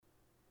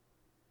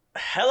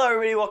Hello,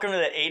 everybody. Welcome to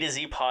the A to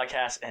Z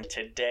podcast. And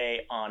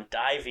today on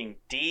Diving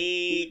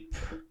Deep,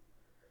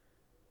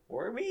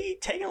 we're be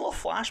taking a little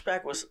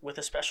flashback with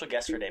a special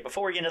guest for today.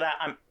 Before we get into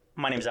that,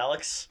 my name's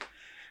Alex,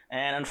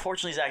 and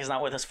unfortunately, Zach is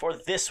not with us for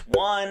this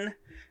one.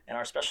 And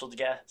our special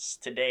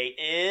guest today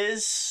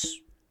is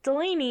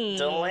Delaney.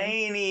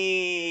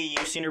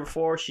 You've seen her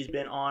before. She's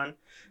been on,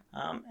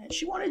 and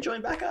she wanted to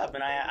join back up.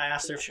 And I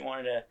asked her if she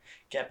wanted to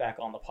get back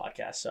on the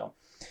podcast. So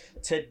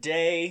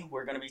today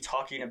we're going to be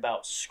talking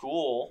about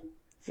school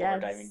for our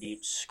Diving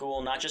Deep.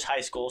 School, not just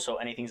high school, so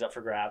anything's up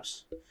for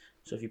grabs.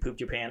 So if you pooped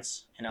your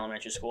pants in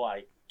elementary school,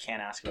 I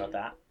can't ask about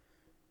that.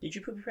 Did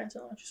you poop your pants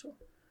in elementary school?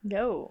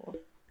 No.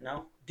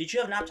 No? Did you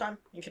have nap time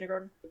in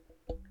kindergarten?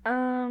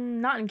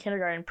 Not in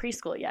kindergarten.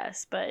 Preschool,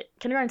 yes, but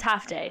kindergarten's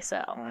half day,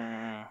 so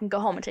you can go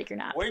home and take your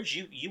nap. Where'd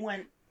you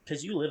went,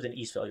 because you lived in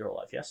Eastvale your whole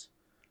life, yes?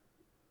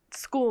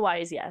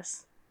 School-wise,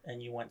 yes.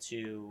 And you went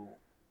to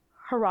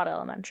Harada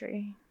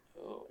Elementary.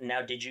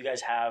 Now, did you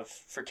guys have,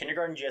 for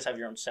kindergarten, did you guys have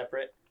your own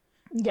separate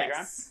Yes.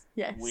 playground?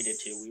 Yes. We did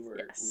too. We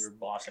were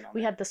bossing on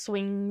We that. had the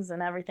swings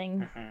and everything.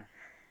 Mm-hmm.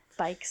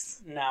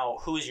 Bikes. Now,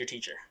 who is your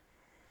teacher?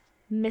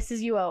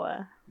 Mrs.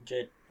 Uoa.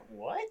 Good.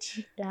 What?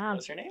 Yeah.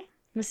 What's her name?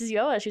 Mrs.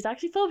 Uoa. She's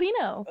actually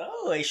Filipino.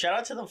 Oh, a shout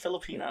out to the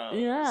Filipinos.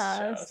 Yeah,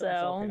 Shout out to the so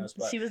Filipinos,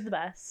 but she was the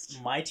best.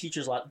 my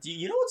teachers, do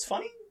you know what's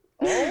funny?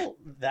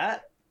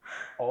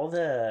 All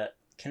the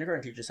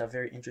kindergarten teachers have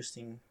very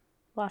interesting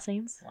Last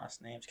names?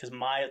 last names. Because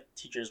my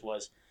teacher's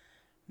was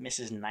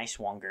Mrs.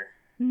 Nicewonger.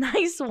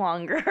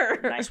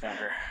 Nicewonger.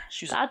 Nicewonger.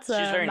 She was That's a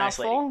very nice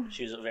mouthful. lady.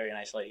 She was a very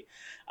nice lady.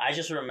 I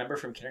just remember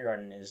from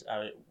kindergarten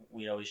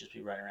we'd always just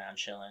be running around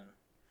chilling.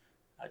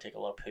 I'd take a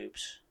lot of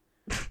poops.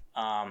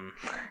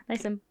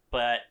 Nice and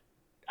But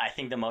I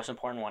think the most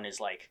important one is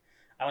I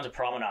went to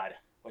Promenade,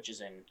 which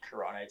is in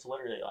Corona. It's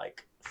literally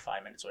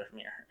 5 minutes away from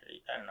here.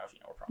 I don't know if you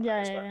know where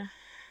Promenade is, but yeah.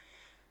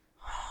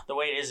 the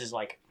way it is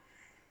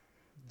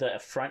the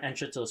front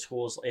entrance of the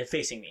school is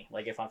facing me.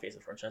 If I'm facing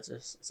the front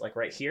entrance, it's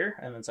right here,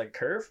 and then it's a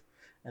curve,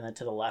 and then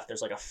to the left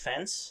there's a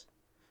fence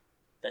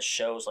that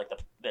shows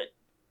the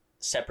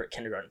separate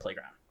kindergarten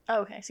playground.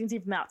 Oh, okay, so you can see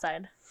from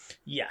outside.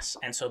 Yes,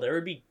 and so there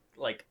would be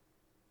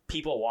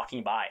people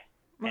walking by,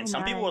 and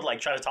some people would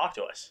try to talk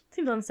to us.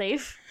 Seems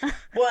unsafe.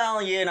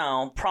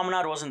 Well,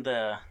 Promenade wasn't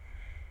the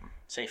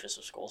safest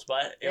of schools,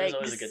 but it was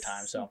always a good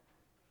time. So,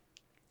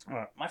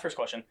 my first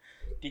question: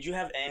 did you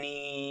have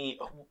any?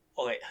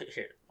 Okay,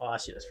 here I'll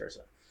ask you this first.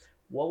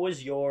 What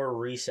was your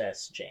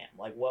recess jam?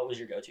 What was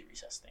your go-to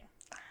recess thing?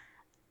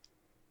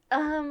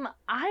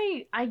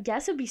 I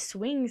guess it'd be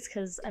swings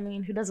because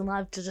who doesn't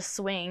love to just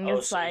swing? Oh,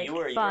 It's so you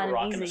were fun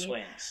rocking and the easy.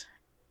 swings.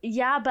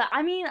 Yeah, but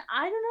I don't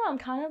know. I'm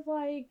kind of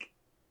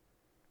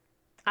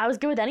I was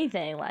good with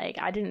anything.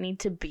 I didn't need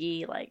to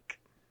be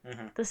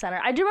Mm-hmm. the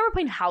center. I do remember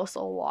playing house a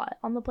lot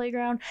on the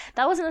playground.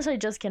 That wasn't necessarily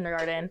just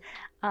kindergarten.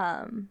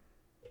 Was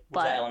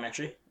But that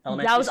elementary? That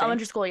was same?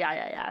 elementary school.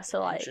 Yeah.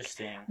 So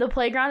Interesting. the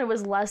playground, it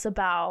was less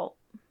about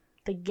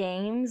the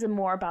games and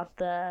more about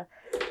the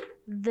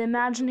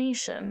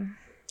imagination.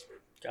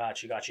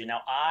 Got you.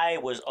 Now, I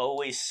was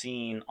always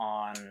seen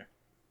on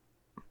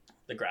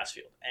the grass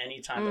field.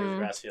 Anytime there was a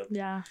grass field,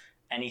 Yeah.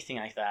 anything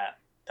like that,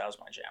 that was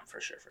my jam,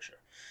 for sure.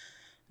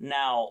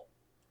 Now,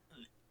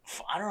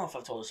 I don't know if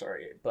I've told this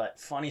already, but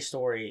funny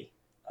story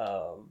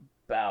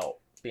about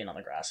being on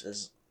the grass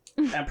is,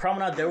 at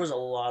Promenade, there was a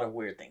lot of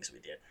weird things we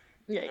did.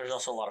 Yeah. There was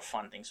also a lot of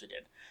fun things we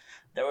did.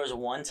 There was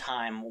one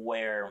time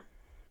where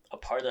a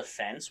part of the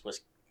fence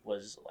was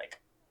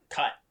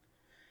cut.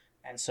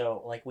 And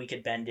so, we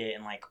could bend it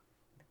and,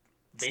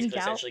 basically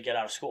essentially get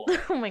out of school.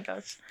 Oh my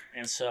gosh.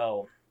 And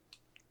so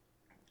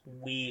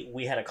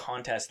we had a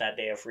contest that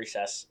day of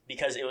recess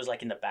because it was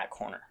in the back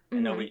corner.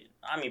 And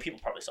people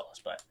probably saw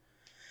us, but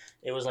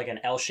it was an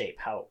L shape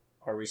how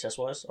our recess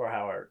was, or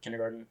how our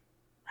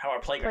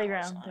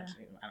playground was.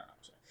 Yeah. I don't know.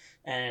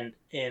 And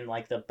in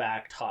the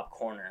back top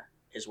corner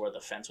is where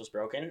the fence was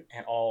broken,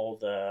 and all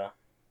the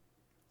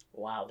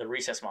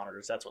recess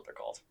monitors, that's what they're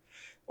called.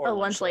 Or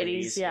lunch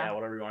ladies, yeah.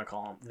 Whatever you want to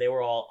call them. They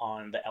were all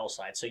on the L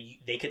side, so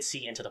they could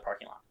see into the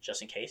parking lot,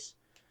 just in case.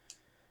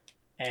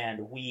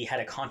 And we had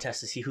a contest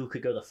to see who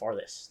could go the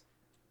farthest.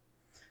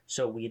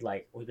 So we'd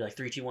be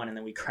 3, 2, 1, and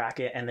then we'd crack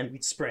it, and then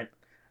we'd sprint.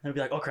 And we'd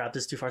be oh crap,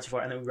 this is too far,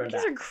 and then we'd run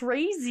back. These are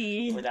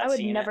crazy. I would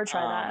never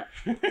try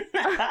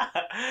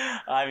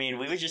that. We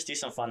would just do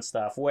some fun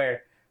stuff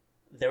where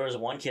there was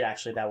one kid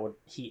actually that we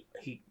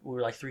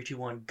were 3, 2,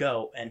 1,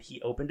 go, and he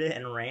opened it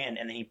and ran,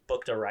 and then he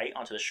booked a right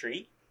onto the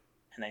street,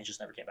 and then he just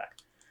never came back.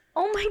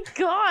 Oh my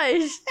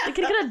gosh. The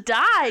kid could have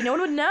died. No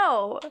one would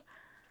know.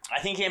 I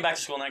think he came back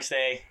to school the next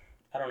day.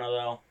 I don't know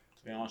though,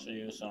 to be honest with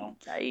you. So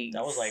Yikes.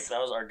 that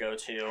was our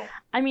go-to.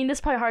 This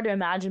is probably hard to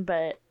imagine,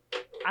 but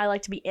I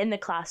like to be in the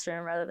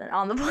classroom rather than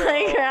on the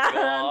playground.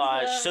 Oh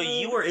gosh. So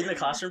you were in the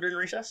classroom during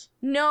recess?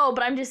 No,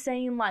 but I'm just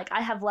saying,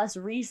 I have less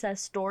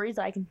recess stories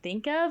that I can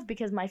think of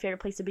because my favorite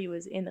place to be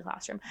was in the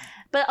classroom.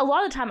 But a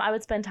lot of the time, I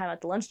would spend time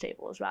at the lunch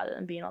tables rather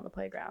than being on the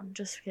playground,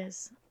 just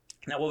because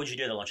Now, what would you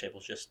do at the lunch table?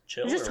 Just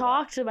chill? Just or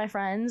talk to my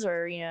friends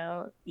or,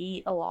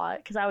 eat a lot.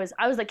 Because I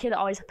was the kid that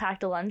always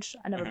packed a lunch.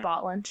 I never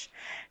bought lunch.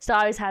 So I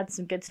always had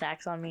some good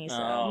snacks on me. So.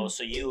 Oh,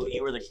 so you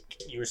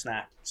were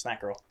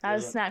snack girl. I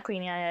was snack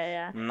queen,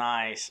 yeah.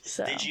 Nice.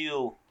 So. Did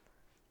you...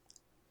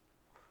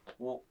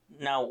 Well,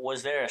 now,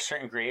 was there a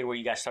certain grade where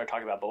you guys started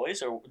talking about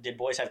boys? Or did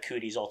boys have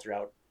cooties all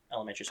throughout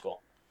elementary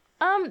school?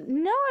 No, I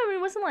mean,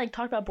 it wasn't like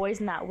talk about boys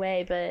in that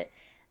way, but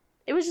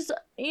it was just,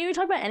 you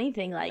talk about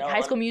anything, like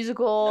High School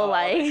Musical,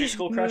 like elementary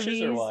school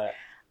crushes movies. or what?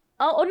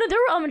 Oh, no, there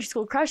were elementary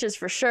school crushes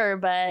for sure,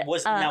 but...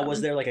 Was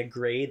there like a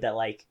grade that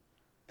like,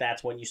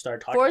 that's when you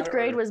started talking fourth about it,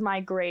 grade was my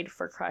grade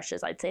for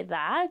crushes, I'd say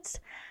that.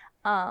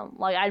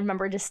 Like, I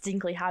remember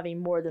distinctly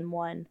having more than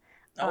one.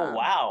 Oh,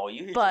 wow.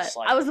 But just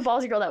like... I was the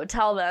ballsy girl that would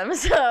tell them,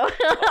 so...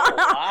 Oh,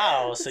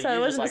 wow. So it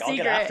you're just wasn't like, a I'll get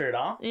secret. after it,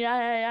 huh?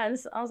 Yeah. And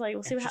I was like,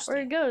 we'll see where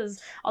it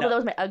goes. Although that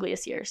was my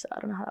ugliest year, so I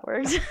don't know how that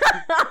worked.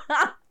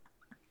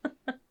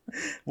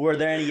 Were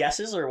there any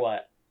yeses or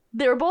what?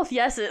 They were both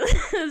yeses.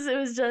 It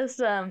was just,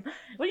 what are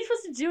you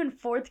supposed to do in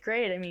fourth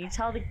grade? I mean, you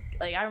tell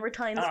I remember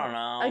telling this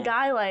a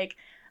guy, like,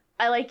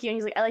 I like you, and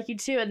he's like, I like you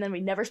too, and then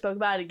we never spoke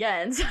about it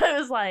again. So it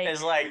was like...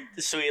 It's like,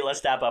 sweet, let's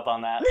tap up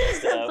on that.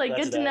 It's like,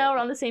 good to know, we're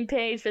on the same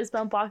page, fist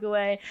bump, walk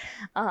away.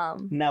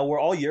 Now, were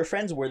all your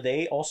friends, were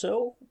they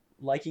also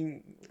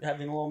having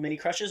little mini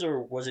crushes,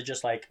 or was it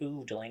just like,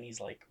 ooh, Delaney's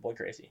like boy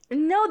crazy?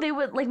 No, they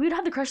would, like, we would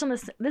have the crush on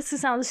this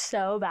sounds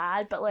so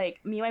bad, but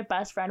like, me and my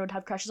best friend would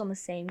have crushes on the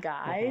same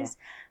guys,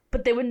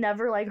 but they would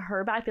never like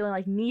her back, they would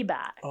like me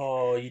back.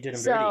 Oh, you did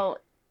them dirty. So,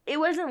 it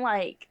wasn't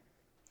like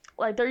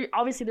there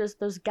obviously there's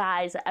those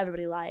guys that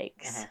everybody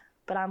likes,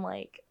 but I'm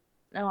like,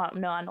 no, I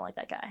don't like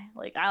that guy.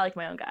 Like, I like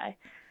my own guy.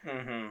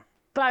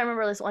 But I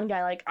remember this one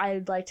guy, like,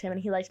 I liked him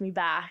and he liked me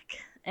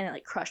back, and it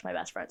like crushed my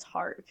best friend's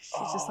heart.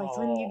 She's just like,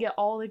 when you get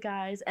all the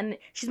guys, and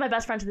she's my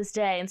best friend to this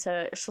day, and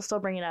so she'll still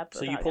bring it up.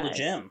 So you pulled a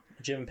Jim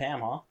and Pam,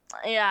 huh?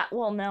 Yeah,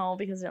 well, no,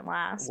 because it didn't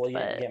last. Well, you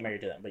didn't get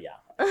married to them, but yeah.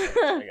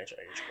 I got you.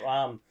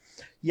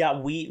 Yeah,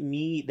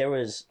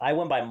 I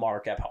went by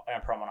Mark at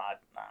Promenade,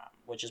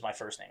 which is my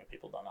first name if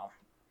people don't know.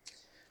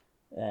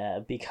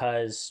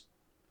 Because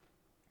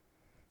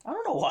I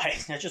don't know why.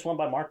 I just went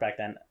by Mark back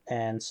then.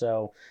 And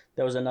so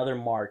there was another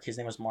Mark. His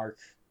name was Mark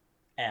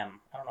M.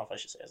 I don't know if I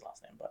should say his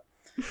last name, but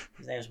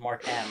his name is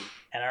Mark M.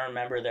 And I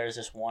remember there's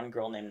this one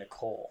girl named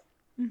Nicole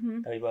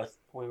that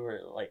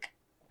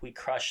we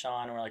crushed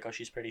on, and we're like, oh,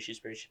 she's pretty.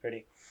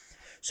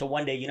 So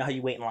one day, you know how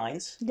you wait in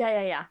lines?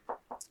 Yeah.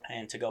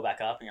 And to go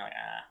back up, and you're like,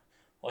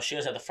 Well, she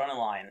was at the front of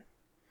the line.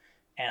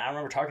 And I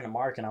remember talking to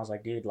Mark, and I was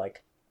like, dude,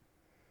 like,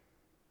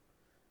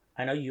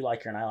 I know you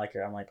like her and I like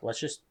her. I'm like, let's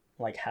just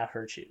like have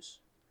her choose.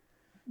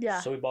 Yeah.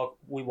 So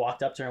we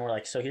walked up to her and we're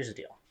like, so here's the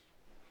deal.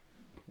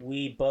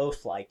 We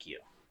both like you.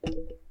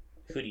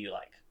 Who do you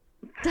like?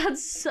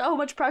 That's so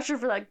much pressure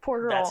for that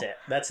poor girl. That's it.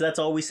 That's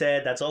all we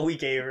said. That's all we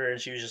gave her. And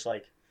she was just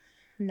like,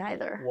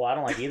 neither. Well, I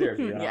don't like either of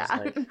you. And yeah.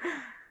 I was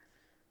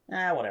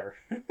like, whatever.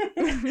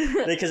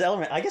 Because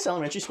I guess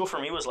elementary school for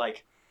me was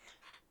like,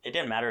 it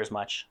didn't matter as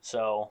much.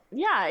 So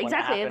yeah,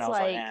 exactly. Happened, it's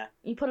like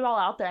you put it all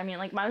out there. I mean,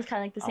 like mine was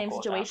kind of like the same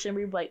situation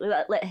where you like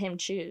let him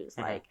choose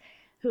like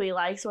who he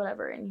likes,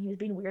 whatever, and he was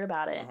being weird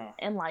about it.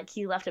 And like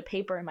he left a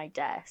paper in my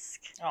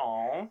desk.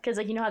 Oh. Because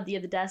like you know how the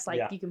desk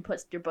you can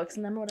put your books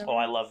in them or whatever. Oh,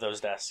 I love those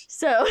desks.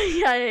 So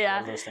yeah. I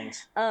love those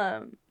things.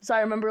 So I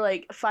remember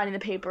like finding the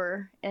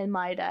paper in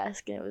my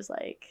desk, and it was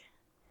like,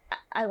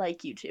 I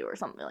like you too, or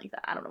something like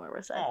that. I don't know what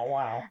it said. Oh,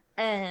 wow.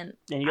 And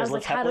you guys I was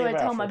like, how do I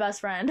tell my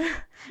best friend?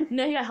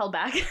 No, he got held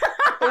back.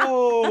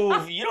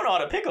 Oh, you don't know how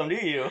to pick them, do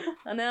you?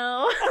 I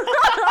know.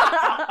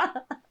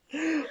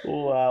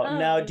 Wow.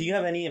 Now, do you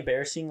have any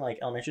embarrassing, like,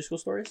 elementary school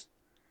stories?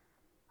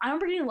 I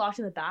remember getting locked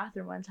in the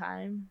bathroom one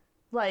time.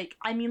 Like,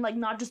 I mean, like,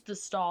 not just the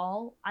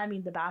stall. I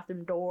mean, the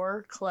bathroom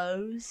door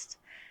closed.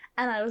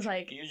 And I was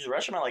like... You just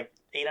rush them at, like,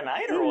 8 at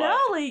night or what? No,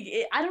 like,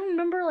 I don't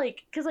remember,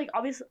 like... Because, like,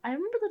 obviously... I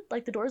remember that,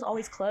 like, the door's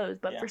always closed.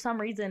 But for some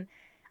reason,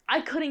 I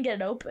couldn't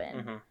get it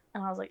open.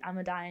 And I was like, I'm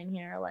gonna die in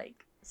here.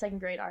 Like, second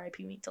grade,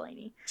 R.I.P. Meet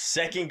Delaney.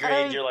 Second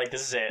grade, you're like,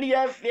 this is it.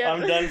 Yep.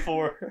 I'm done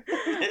for.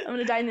 I'm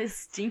gonna die in this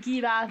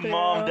stinky bathroom.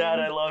 Mom, Dad,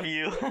 I love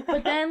you.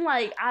 But then,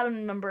 like, I don't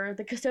remember.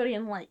 The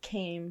custodian, like,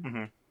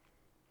 came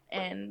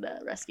and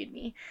rescued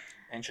me.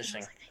 Interesting. I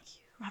was like, thank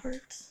you,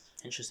 Robert.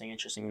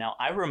 Interesting. Now,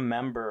 I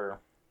remember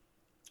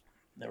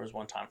there was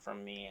one time for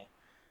me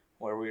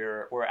where we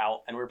were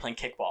out and we were playing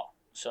kickball.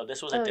 So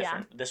this was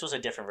this was a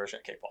different version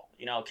of kickball.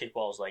 You know,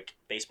 kickball is like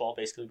baseball,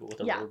 basically, but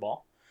with a rubber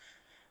ball.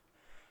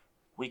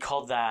 We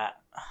called that,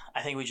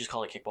 I think we just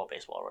called it kickball,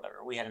 baseball, or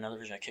whatever. We had another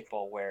version of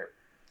kickball where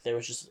there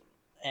was just,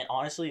 and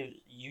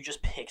honestly, you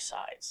just pick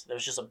sides. There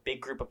was just a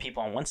big group of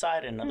people on one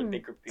side and another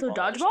big group of people on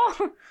the other side.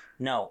 So dodgeball?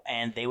 No,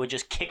 and they would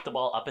just kick the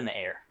ball up in the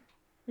air.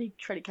 You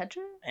try to catch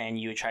it? And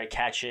you would try to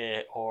catch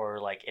it, or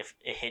like if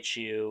it hits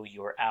you,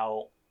 you were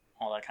out,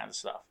 all that kind of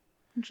stuff.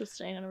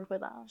 Interesting. I never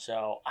played that.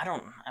 So I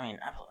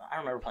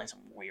remember playing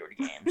some weird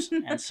games.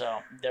 And so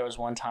there was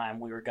one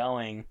time we were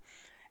going,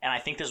 and I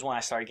think this is when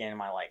I started getting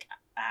my like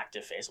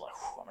active phase, like,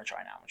 I'm gonna try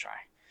now.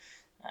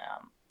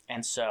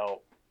 And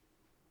so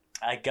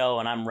I go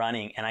and I'm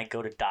running and I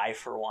go to dive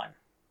for one.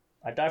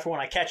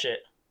 I catch it,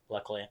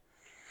 luckily.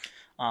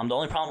 The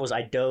only problem was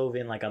I dove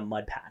in like a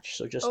mud patch,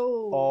 so just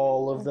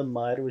all of the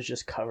mud was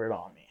just covered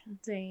on me.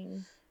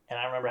 Dang. And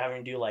I remember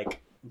having to do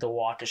like the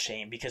walk of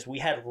shame because we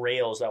had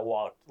rails that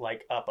walked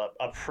like up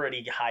a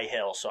pretty high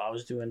hill, so I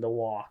was doing the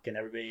walk and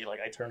everybody like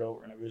I turned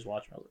over and everybody was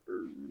watching. I was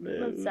like,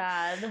 no. That's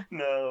sad.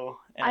 No.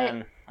 And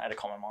then I had to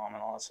call my mom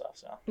and all that stuff.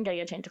 So you gotta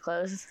get a change of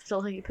clothes. Still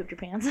look like you pooped your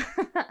pants.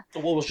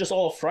 Well, it was just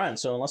all front,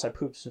 so unless I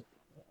pooped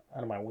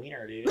out of my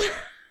wiener, dude.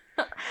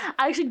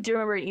 I actually do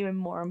remember an even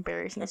more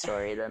embarrassing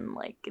story than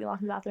like getting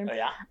locked in the bathroom. Oh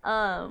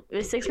yeah. It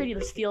was 6th grade. It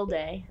was field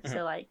day,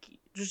 so like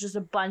there's just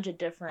a bunch of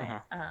different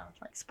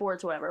like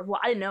sports or whatever. Well,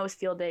 I didn't know it was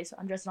field day, so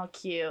I'm dressing all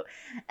cute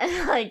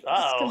and like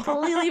just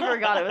completely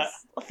forgot it was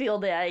a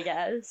field day, I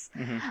guess.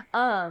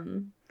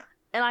 And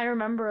I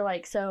remember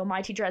like so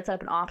my teacher had set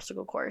up an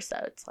obstacle course, so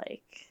it's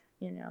like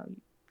you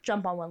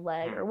jump on one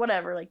leg or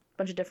whatever, like a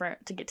bunch of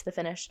different to get to the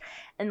finish.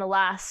 And the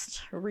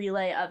last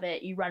relay of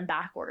it, you run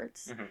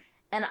backwards.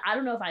 And I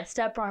don't know if I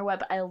stepped wrong or what,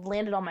 but I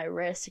landed on my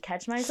wrist to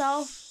catch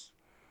myself.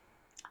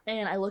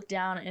 And I looked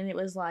down, and it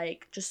was,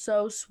 like, just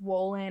so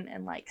swollen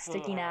and, like,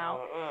 sticking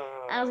out.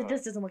 And I was like,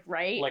 this doesn't look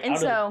right. Like,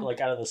 and out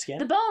of the skin?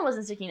 The bone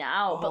wasn't sticking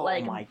out, but,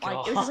 like, my it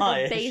was just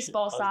like a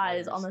baseball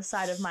size on the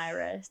side of my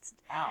wrist.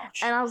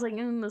 Ouch. And I was like,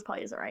 this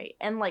probably isn't right.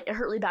 And, like, it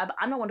hurt really bad, but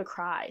I'm not one to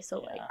cry. So,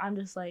 like, I'm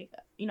just like,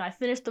 I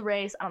finished the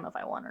race. I don't know if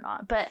I won or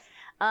not. But,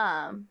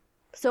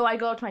 so I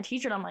go up to my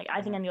teacher, and I'm like,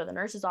 I think I need to go to the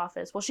nurse's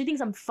office. Well, she thinks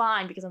I'm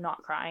fine because I'm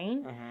not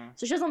crying.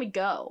 So she doesn't let me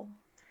go.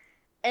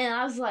 And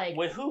I was like...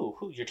 Wait,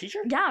 who? Your teacher?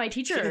 Yeah, my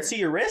teacher. She didn't see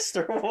your wrist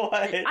or what?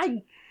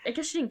 I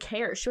guess she didn't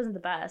care. She wasn't the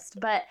best.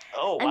 But...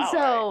 Oh, wow. And so...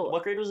 Right.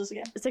 What grade was this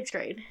again? 6th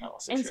grade. Oh,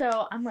 6th and grade.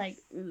 So I'm like,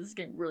 this is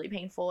getting really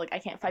painful. Like, I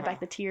can't fight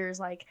back the tears.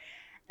 Like,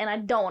 and I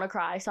don't want to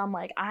cry. So I'm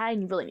like, I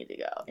really need to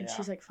go. And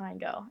she's like, fine,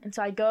 go. And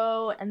so I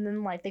go, and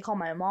then, like, they call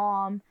my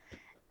mom.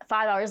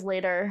 5 hours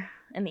later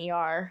in the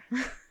ER...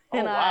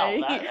 And wow,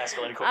 that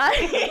escalated quickly. I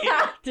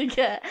had to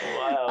get.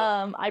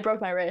 Wow. I broke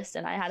my wrist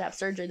and I had to have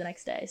surgery the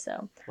next day.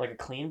 So. Like a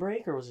clean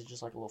break, or was it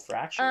just like a little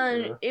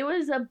fracture? It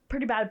was a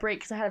pretty bad break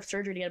because I had to have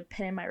surgery to get a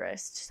pin in my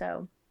wrist.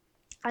 So,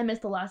 I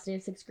missed the last day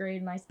of 6th grade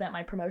and I spent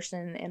my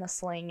promotion in a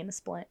sling and a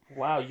splint.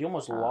 Wow, you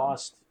almost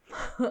lost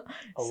a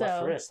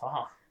left wrist,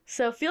 huh?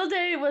 So field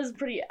day was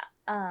pretty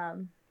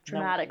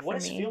traumatic for me. What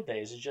is field day?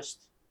 Is it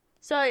just?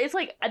 So it's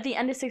like at the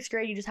end of 6th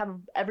grade, you just have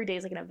every day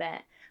is like an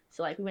event.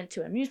 So, like, we went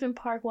to an amusement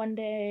park one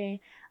day.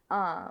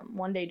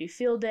 One day do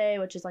field day,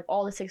 which is, like,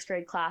 all the 6th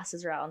grade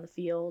classes are out on the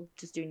field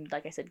just doing,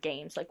 like I said,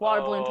 games. Like, water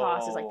balloon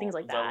tosses, like, things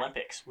like that. The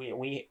Olympics. We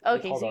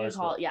okay, called so you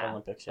call it, yeah.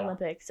 Olympics, yeah.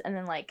 Olympics. And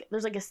then, like,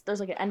 there's an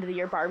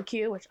end-of-the-year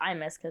barbecue, which I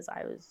missed because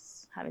I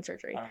was having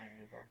surgery.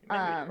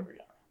 And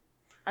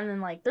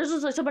then, like, there's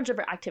just, like, a bunch of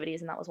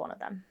activities, and that was one of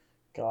them.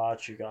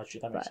 Got you.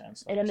 That makes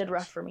sense. It ended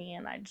rough for me,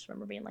 and I just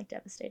remember being, like,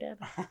 devastated.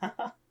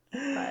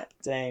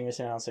 Dang,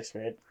 missing out on 6th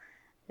grade.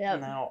 Yeah.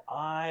 Now,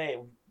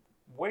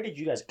 where did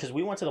you guys... Because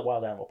we went to the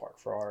Wild Animal Park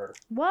for our...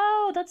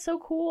 Whoa, that's so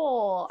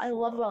cool. I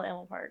love the Wild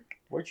Animal Park.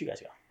 Where'd you guys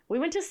go? We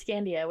went to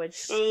Scandia,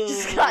 which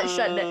just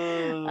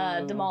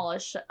got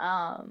demolished.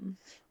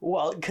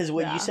 Well, because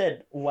when you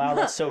said, wow,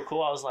 that's so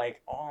cool, I was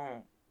like,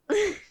 oh.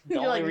 The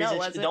only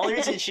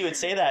reason she would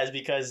say that is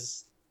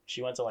because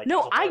she went to, like...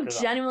 No, I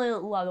genuinely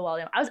love the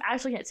Wild Animal. I was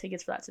actually getting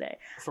tickets for that today.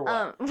 For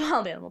what?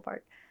 Wild Animal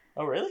Park.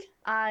 Oh, really?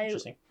 I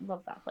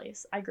love that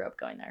place. I grew up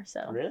going there,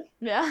 so. Really?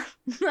 Yeah.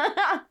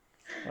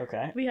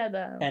 Okay. We had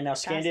the. And now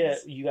Scandia,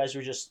 you guys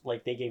were just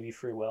like they gave you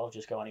free will,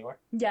 just go anywhere.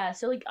 Yeah.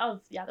 So like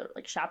they're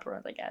like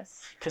chaperones, I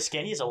guess. Because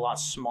Scandia is a lot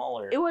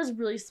smaller. It was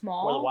really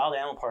small. Well, the Wild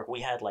Animal Park,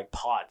 we had like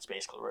pods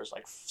basically, where it was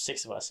like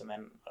 6 of us, and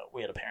then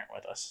we had a parent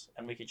with us,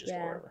 and we could just go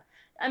wherever.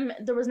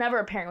 There was never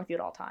a parent with you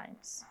at all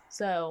times,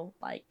 so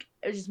like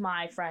it was just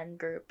my friend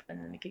group, and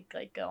then we could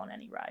like go on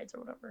any rides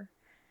or whatever.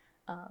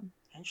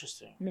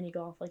 Interesting. Mini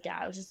golf, like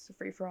it was just a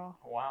free for all.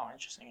 Wow,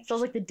 interesting. So it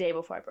was like the day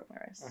before I broke my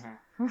wrist.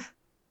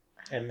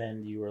 And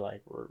then you were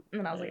like,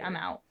 and then I was like, I'm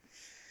out.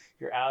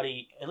 You're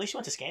outie. At least you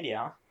went to Scandia,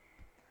 huh?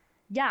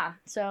 Yeah,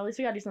 so at least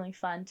we got to do something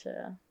fun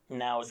to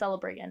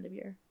celebrate end of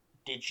year.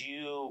 Did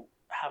you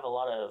have a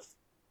lot of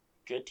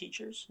good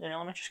teachers in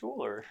elementary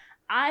school, or?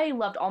 I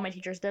loved all my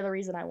teachers. They're the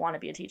reason I want to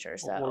be a teacher.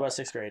 So. What about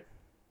 6th grade?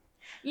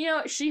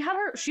 She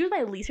was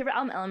my least favorite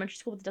out in elementary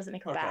school, but it doesn't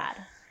make her bad.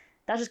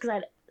 That's just because I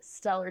had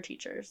stellar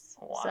teachers.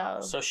 Wow.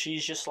 So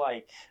she's just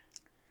like...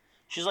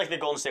 She's like the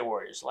Golden State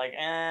Warriors. Like,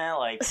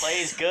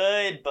 plays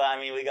good, but I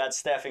mean, we got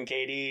Steph and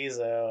KD,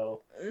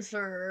 so...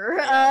 Sure.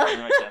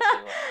 Yeah,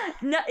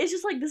 no, it's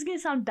just like, this is going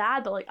to sound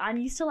bad, but like, I'm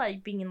used to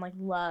like being like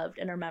loved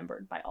and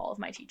remembered by all of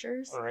my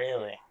teachers.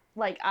 Really?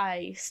 Like,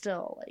 I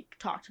still like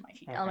talk to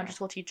my elementary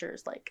school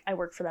teachers. Like, I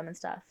work for them and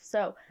stuff.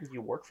 So...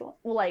 You work for them?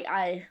 Well, like,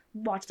 I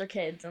watch their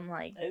kids and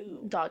like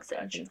dog sit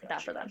and things like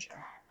that for them.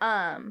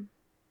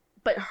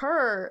 But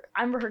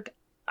I remember her...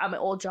 At my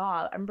old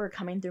job, I remember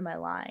coming through my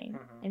line,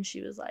 and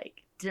she was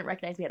like, didn't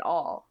recognize me at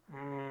all.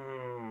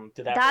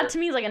 Did that That hurt? to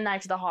me is like a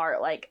knife to the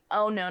heart. Like,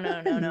 oh no.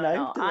 Knife to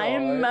the I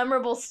am a heart.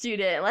 memorable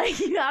student. Like,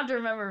 you have to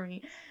remember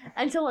me.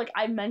 Until like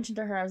I mentioned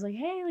to her, I was like,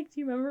 hey, like, do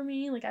you remember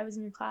me? Like, I was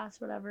in your class,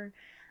 whatever.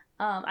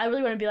 I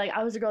really want to be like,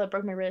 I was the girl that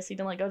broke my wrist. You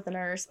didn't like go to the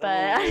nurse, but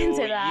I didn't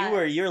say that.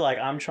 You were like,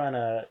 I'm trying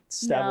to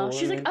stab a No, woman.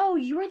 she's like, oh,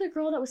 you were the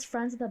girl that was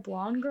friends with that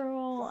blonde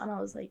girl, and I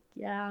was like,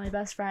 yeah, my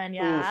best friend,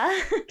 yeah.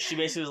 She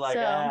basically was like,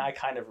 So- I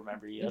kind of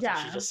remember you. That's what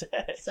she Yeah. just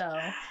said. So,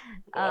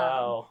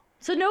 Wow.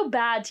 so no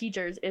bad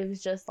teachers. It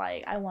was just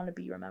like I want to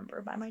be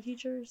remembered by my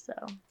teachers. So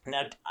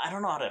Now, I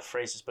don't know how to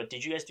phrase this, but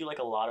did you guys do like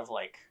a lot of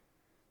like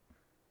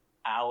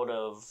out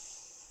of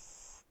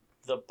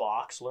the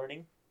box learning?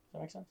 Does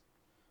that make sense?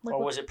 like,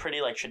 Or was it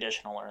pretty like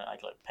traditional learning,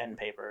 like pen and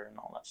paper and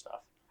all that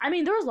stuff? I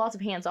mean, there was lots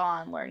of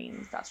hands-on learning.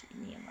 If that's what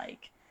you mean.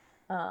 Like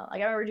I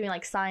remember doing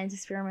like science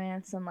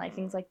experiments and like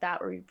things like that.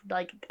 Where we,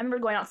 like I remember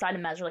going outside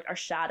and measure like our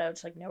shadow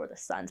to like know where the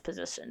sun's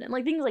positioned and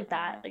like things like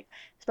that. Like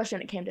especially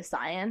when it came to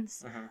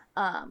science.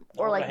 What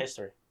Or about like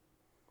history.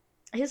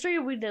 history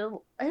we did.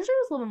 History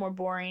was a little bit more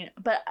boring,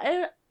 but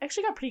it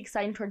actually got pretty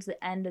exciting towards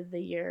the end of the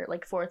year,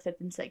 like 4th,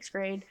 5th, and 6th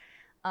grade.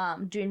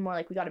 Doing more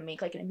like we got to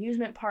make like an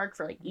amusement park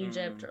for like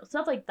Egypt or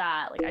stuff like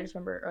that. Like I just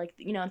remember like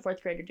in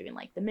 4th grade you're doing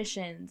like the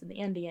missions and the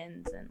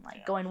Indians and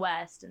like going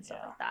west and stuff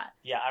like that.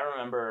 Yeah, I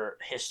remember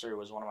history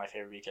was one of my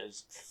favorite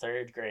because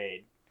 3rd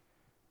grade,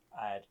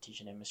 I had a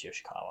teacher named Miss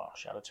Yoshikawa.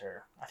 Shout out to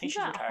her. I think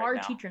She's she's got retired hard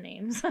now. teacher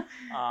names.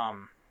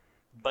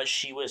 But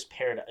she was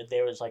paired.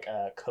 There was like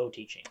a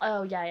co-teaching.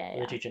 Oh yeah.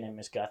 With a teacher named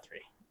Miss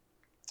Guthrie.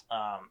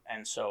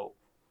 And so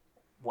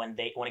when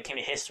it came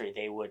to history,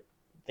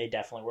 they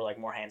definitely were like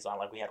more hands-on.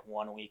 Like we had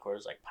 1 week where it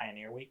was like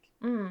Pioneer Week.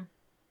 Mm.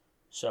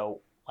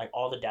 So like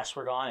all the desks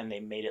were gone and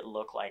they made it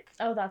look like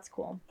Oh, that's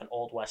cool. an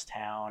old West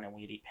town and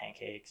we'd eat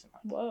pancakes. And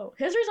like, Whoa.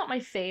 History's not my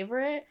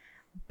favorite,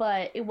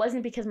 but it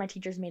wasn't because my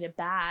teachers made it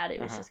bad.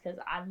 It was just because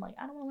I'm like,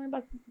 I don't want to learn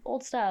about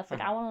old stuff.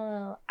 Like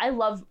I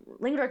love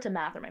language arts and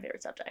math are my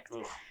favorite subjects.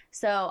 Oof.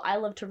 So I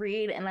love to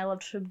read and I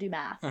love to do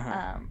math.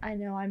 Mhm. I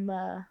know I'm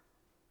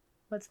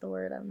what's the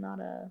word?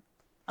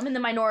 I'm in the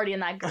minority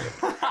in that group,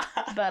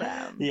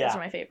 but those are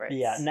my favorites.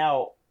 Yeah.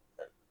 Now,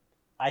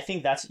 I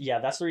think that's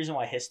the reason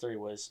why history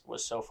was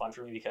so fun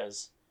for me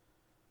because,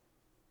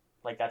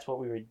 like, that's what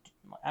we would.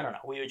 I don't know.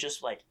 We would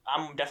just like.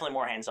 I'm definitely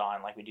more hands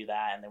on. Like we do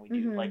that, and then we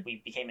do like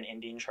we became an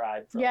Indian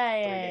tribe for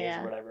like 3 days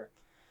or whatever.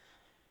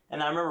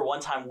 And I remember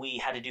one time we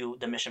had to do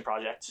the mission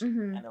project,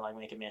 and then like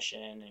make a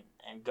mission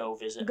and go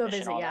visit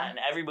all that, and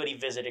everybody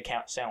visited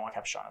San Juan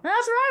Capistrano.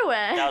 That's where I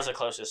went. That was the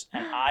closest,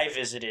 and I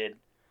visited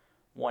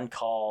one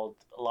called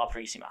La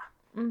Purísima.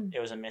 Mm. It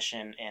was a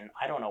mission in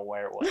I don't know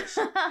where it was,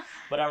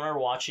 but I remember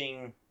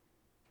watching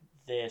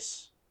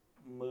this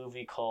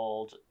movie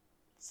called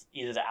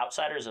either The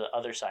Outsiders or The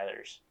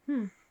Othersiders.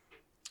 Hmm.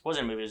 It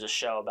wasn't a movie; it was a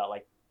show about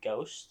like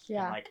ghosts and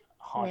like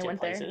haunted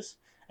places.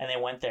 And they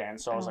went there, and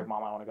so I was like,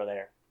 "Mom, I want to go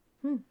there."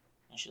 Hmm.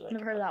 And she's like,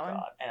 Never heard of that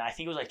one. And I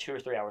think it was like 2 or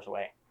 3 hours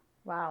away.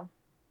 Wow.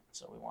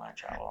 So we want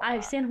to travel.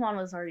 San Juan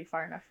was already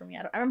far enough for me.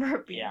 I remember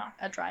it being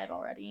a drive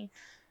already.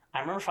 I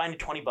remember finding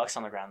 $20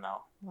 on the ground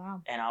though.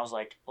 Wow. And I was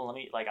like, well,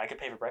 I could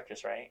pay for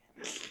breakfast, right?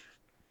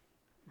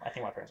 I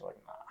think my parents were like,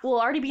 nah.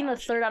 Well, already being the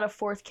 3rd out of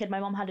 4th kid my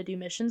mom had to do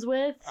missions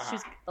with, she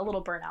was a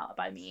little burnt out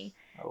by me.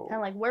 Oh. And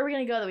like, where are we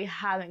going to go that we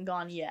haven't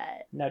gone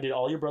yet? Now, did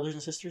all your brothers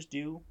and sisters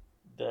do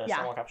the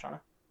San Juan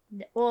Capistrano?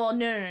 Well,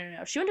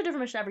 no. She went to a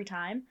different mission every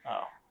time.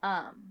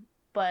 Oh.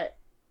 But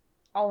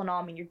all in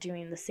all, I mean, you're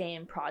doing the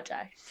same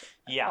project.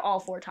 Yeah. All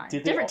 4 times.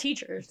 Did Different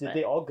teachers. Did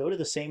they all go to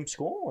the same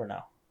school or no?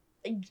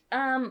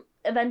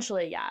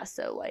 Eventually, yeah.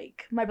 So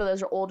like my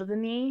brothers are older than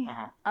me.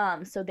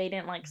 So they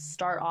didn't like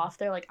start off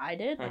there like I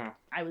did. Like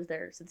I was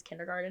there since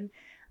kindergarten.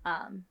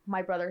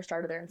 My brother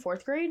started there in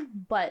 4th grade,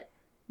 but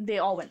they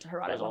all went to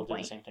Harada at one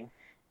point. The same thing.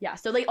 Yeah,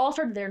 so they all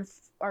started there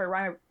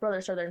my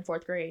brother started there in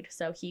 4th grade,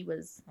 so he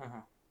was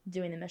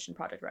doing the mission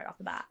project right off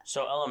the bat.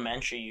 So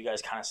elementary, you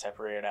guys kind of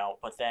separated out,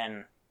 but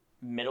then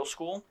middle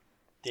school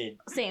did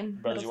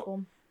same middle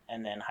school,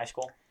 and then high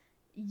school.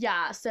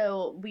 Yeah,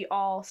 so we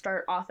all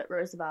start off at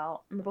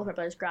Roosevelt, and both my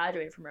brothers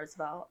graduated from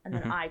Roosevelt, and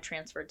then I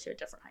transferred to a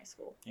different high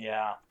school.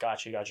 Yeah,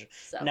 got you.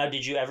 So. Now,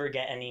 did you ever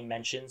get any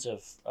mentions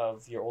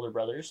of your older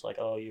brothers? Like,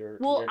 oh, you're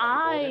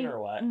Gordon, or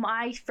what?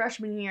 My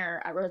freshman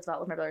year at Roosevelt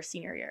was my brother's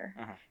senior year.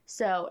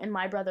 So, and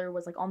my brother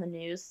was like on the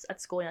news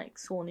at school, like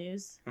school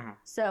news.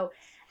 So,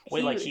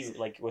 wait, he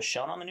was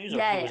shown on the news,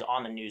 or he was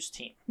on the news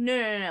team?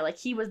 No. Like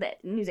he was the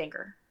news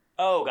anchor.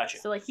 Oh, gotcha.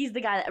 So like he's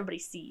the guy that everybody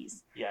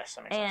sees. Yes,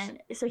 that makes sense.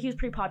 And so he was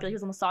pretty popular. He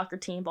was on the soccer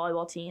team,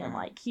 volleyball team, and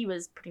like he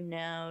was pretty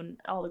known.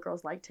 All the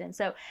girls liked him.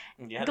 So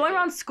going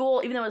around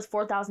school, even though it was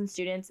 4,000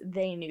 students,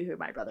 they knew who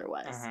my brother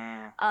was.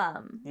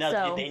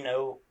 Now, did they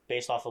know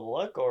based off of the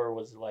look, or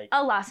was it like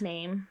a last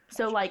name?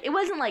 So like it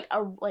wasn't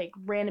like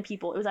random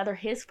people. It was either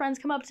his friends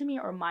come up to me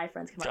or my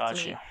friends come up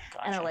to me,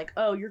 and they're like,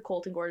 "Oh, you're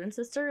Colton Gordon's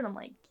sister," and I'm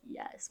like,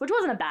 "Yes," which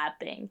wasn't a bad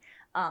thing.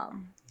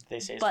 They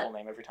say his full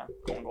name every time,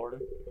 Colton Gordon.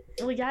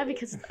 Well, yeah,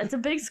 because it's a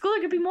big school.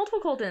 There could be multiple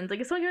Coltons. Like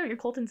if someone came out your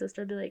Colton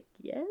sister, I'd be like,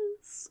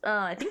 "Yes,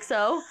 I think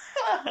so."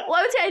 Well,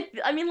 I would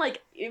say, I mean,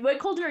 like, what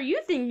Colton are you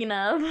thinking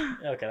of?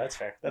 Okay, that's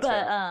fair. That's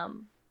fair.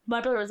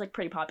 My brother was like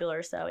pretty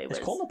popular, so it was.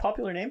 Is Colton a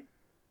popular name?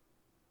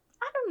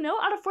 I don't know.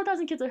 Out of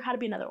 4,000 kids, there had to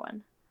be another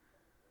one.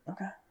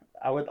 Okay.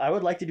 I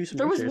would like to do some.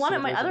 There was one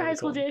at my other high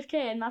school, JFK,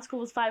 and that school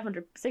was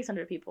 500,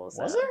 600 people.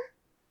 So. Was there?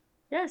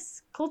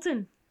 Yes,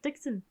 Colton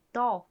Dixon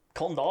Dahl.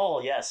 Colton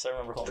Dahl, yes, I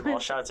remember Colton Dahl.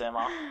 Shout out to him.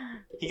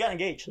 He got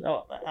engaged.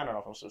 Oh, I don't know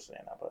if I'm supposed to say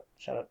that, but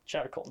shout out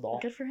to Colton Dahl.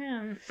 Good for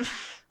him.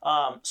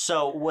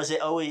 So was it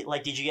always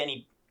like? Did you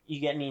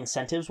get any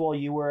incentives while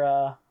you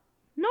were?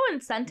 No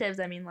incentives.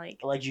 I mean, like.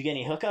 Like, did you get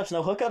any hookups?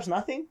 No hookups.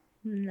 Nothing.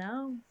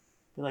 No.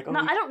 You're like, no,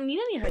 I don't need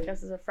any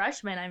hookups as a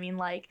freshman. I mean,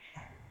 like.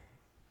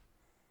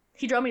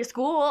 He drove me to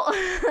school.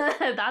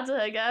 That's a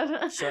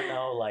hookup. So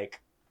no, like.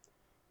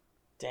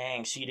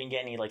 Dang, so you didn't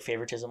get any like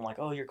favoritism, like,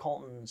 oh, you're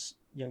Colton's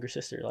younger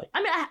sister, like.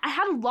 I mean, I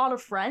had a lot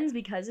of friends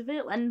because of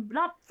it, and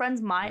not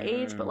friends my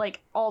age, but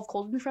like all of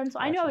Colton's friends. So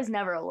I knew I was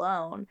never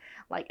alone.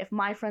 Like if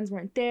my friends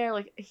weren't there,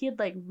 like he had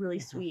like really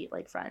sweet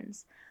like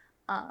friends,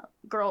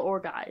 girl or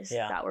guys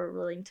that were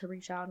willing to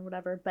reach out and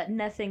whatever, but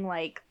nothing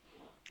like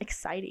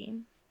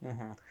exciting.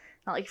 Mm-hmm.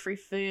 Not like free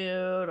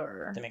food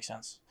or. That makes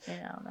sense. You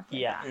know, nothing.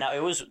 Yeah. Like now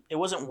it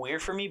wasn't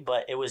weird for me,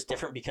 but it was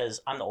different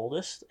because I'm the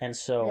oldest, and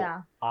so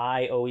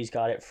I always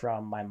got it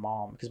from my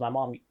mom because my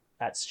mom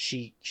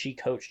she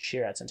coached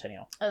cheer at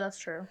Centennial. Oh, that's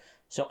true.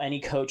 So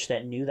any coach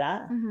that knew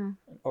that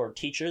or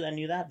teacher that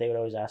knew that, they would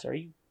always ask, "Are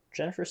you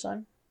Jennifer's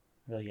son?"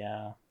 I'm like,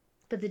 yeah.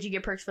 But did you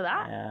get perks for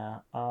that? Yeah.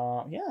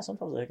 Yeah.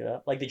 Sometimes I hook it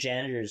up. Like the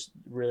janitors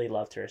really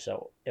loved her,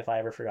 so if I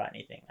ever forgot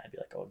anything, I'd be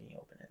like, "Oh, can you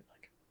open it?"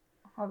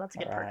 Oh, that's a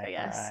good perk, I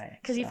guess.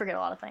 Because you forget a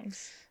lot of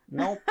things.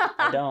 Nope,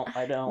 I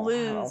don't.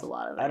 Lose a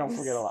lot of things. I don't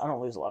forget a lot. I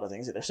don't lose a lot of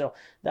things either. So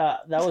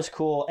that was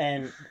cool.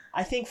 And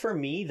I think for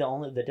me,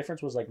 the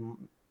difference was like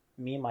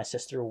me and my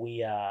sister, we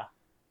had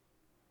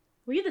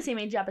the same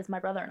age gap as my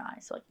brother and I.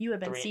 So like you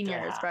had been senior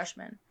as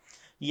freshman.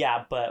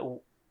 Yeah,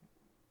 but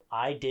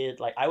I did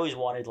I always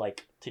wanted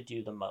like to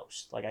do the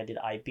most. Like I did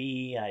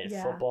IB, I did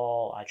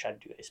football, I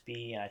tried to do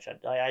SB, and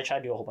I tried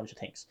to do a whole bunch of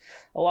things.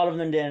 A lot of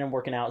them didn't end up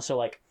working out. So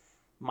like.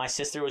 My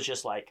sister was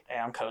just like, hey,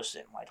 I'm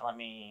coasting. Like, let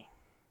me,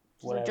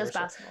 whatever. Just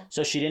basketball.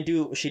 So she didn't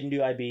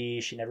do IB.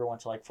 She never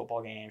went to like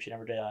football games. She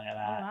never did any of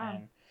that. Oh, wow.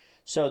 And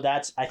so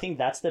I think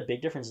that's the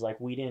big difference. Is like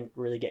we didn't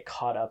really get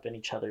caught up in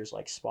each other's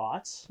like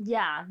spots.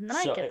 Yeah,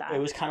 I get that. It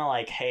was kind of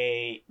like,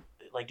 hey,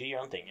 like do your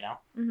own thing, you know.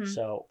 Mm-hmm.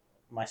 So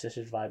my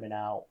sister's vibing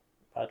out,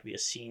 about to be a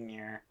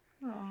senior.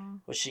 Aww.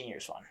 Which senior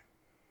is fun.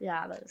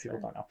 Yeah, that is. People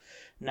don't know.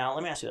 Now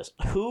let me ask you this: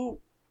 who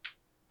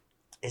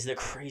is the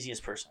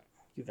craziest person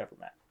you've ever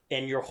met?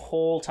 In your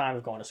whole time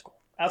of going to school,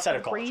 outside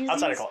of college.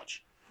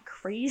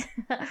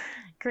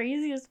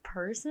 Craziest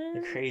person.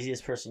 The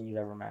craziest person you've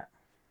ever met.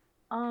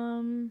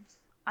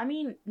 I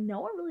mean, no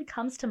one really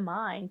comes to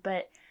mind,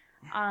 but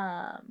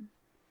I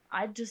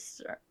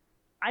just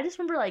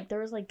remember like there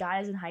was like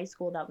guys in high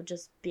school that would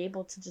just be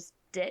able to just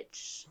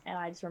ditch, and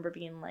I just remember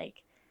being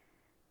like,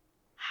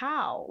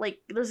 how? Like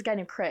there's a guy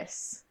named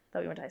Chris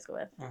that we went to high school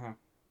with. Mm-hmm.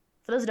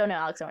 For those who don't know,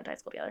 Alex and I went to high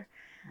school together.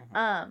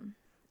 Mm-hmm.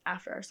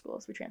 After our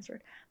schools, we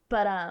transferred.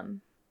 But,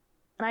 and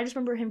I just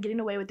remember him getting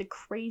away with the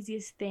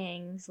craziest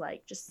things,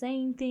 like just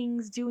saying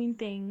things, doing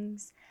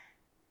things.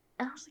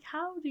 And I was like,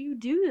 how do you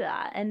do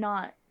that? And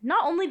not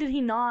only did he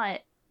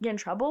not get in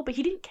trouble, but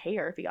he didn't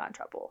care if he got in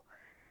trouble.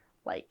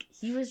 Like,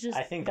 he was just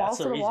balls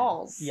to the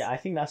walls. Yeah, I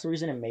think that's the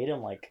reason it made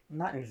him, like,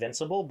 not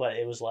invincible, but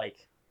it was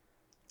like,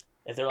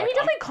 if they're like... And he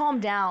definitely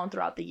calmed down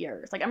throughout the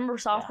years. Like, I remember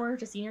sophomore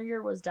to senior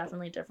year was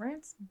definitely a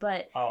difference,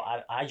 but...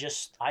 Oh, I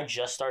just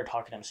started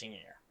talking to him senior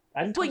year.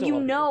 But you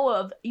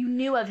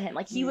knew of him.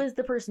 Like, he was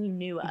the person you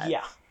knew of.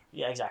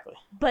 Yeah, exactly.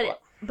 But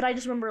I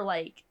just remember,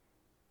 like,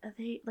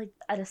 they, like,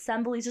 at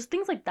assemblies, just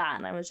things like that.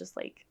 And I was just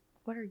like,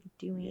 what are you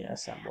doing? Yeah,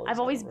 assemblies. I've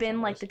always been,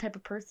 like, the type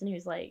of person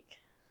who's, like,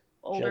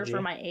 older for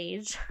my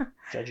age.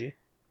 Judgy?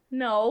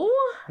 No.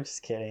 I'm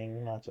just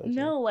kidding. Not judgy.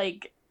 No,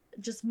 like,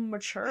 just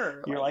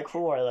mature. You're like,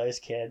 who are those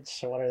kids?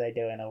 What are they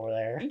doing over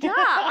there? Yeah,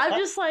 I'm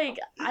just like,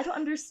 I don't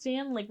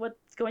understand, like,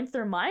 what's going through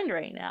their mind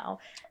right now.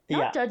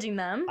 Not judging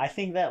them. I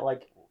think that,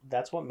 like,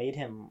 that's what made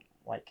him,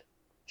 like,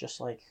 just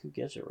like, who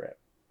gives a rip?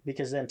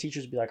 Because then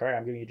teachers would be like, all right,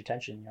 I'm giving you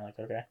detention. And you're like,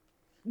 okay.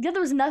 Yeah,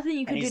 there was nothing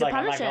you could do to punish him.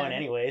 I'm not going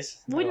anyways.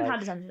 We didn't have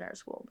detention in our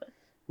school, but...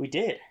 We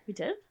did. We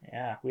did?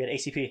 Yeah, we had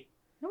ACP.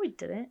 No, we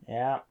didn't.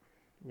 Yeah,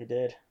 we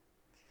did.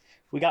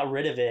 We got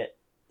rid of it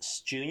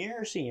junior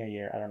or senior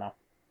year? I don't know.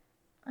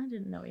 I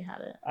didn't know we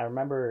had it. I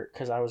remember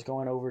because I was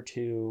going over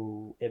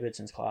to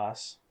Ibbidson's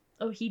class.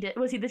 Oh, he did?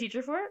 Was he the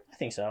teacher for it? I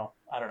think so.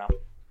 I don't know.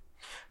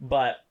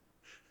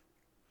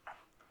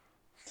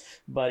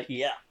 But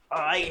yeah,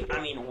 I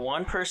mean,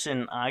 one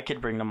person I could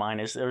bring to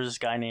mind is there was this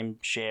guy named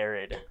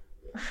Jared.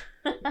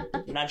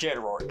 Not Jared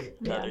Rourke,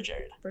 the other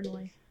Jared.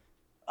 Bernoy.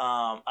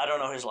 I don't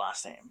know his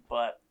last name,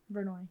 but...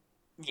 Bernoy.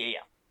 Yeah.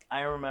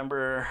 I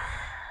remember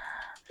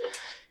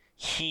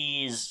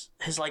his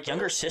like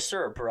younger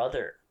sister or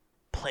brother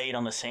played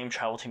on the same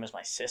travel team as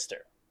my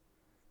sister.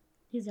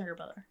 His younger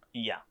brother.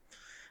 Yeah.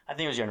 I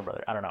think it was younger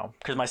brother. I don't know.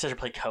 Because my sister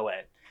played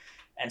co-ed.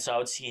 And so I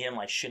would see him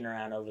like shitting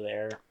around over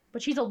there.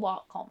 But she's a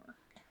lot calmer.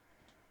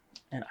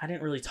 And I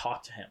didn't really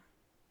talk to him.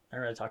 I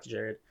don't really talk to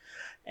Jared.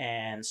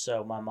 And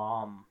so my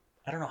mom,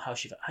 I don't know how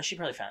she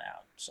probably found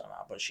out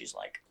somehow, but she's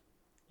like,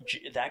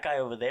 that guy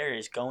over there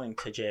is going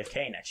to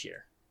JFK next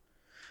year.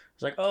 I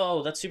was like,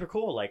 oh, that's super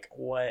cool. Like,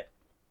 what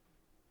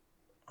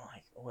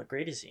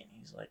grade is he? And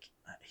he's like,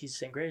 he's the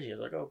same grade as you. I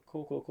was like, oh,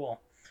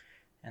 cool.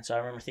 And so I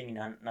remember thinking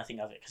nothing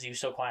of it because he was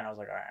so quiet. I was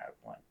like, all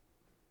right,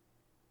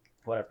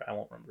 whatever, I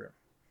won't remember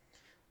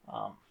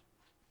him.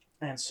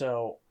 And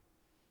so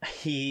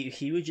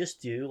he would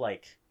just do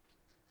like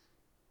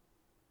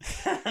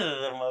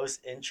the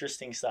most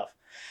interesting stuff.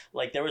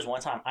 Like there was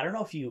one time, I don't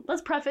know if you.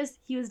 Let's preface,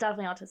 he was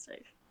definitely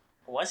autistic.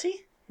 Was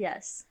he?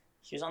 Yes.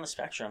 He was on the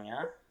spectrum,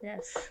 yeah?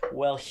 Yes.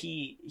 Well,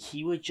 he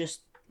would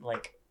just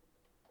like,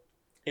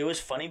 it was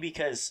funny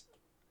because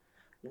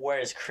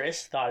whereas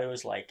Chris thought it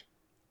was like,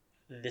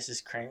 this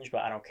is cringe,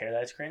 but I don't care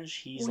that it's cringe.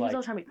 He's like,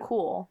 all trying to be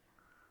cool.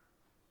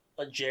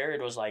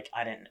 Jared was like,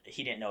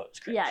 he didn't know it was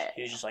cringe. Yeah.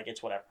 He was just like,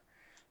 it's whatever.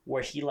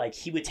 Where he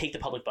would take the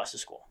public bus to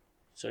school.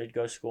 So he'd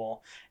go to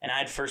school, and I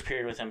had first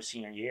period with him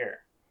senior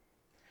year.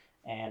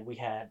 And we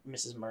had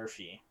Mrs.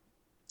 Murphy,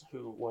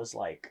 who was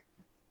like,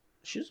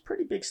 she was a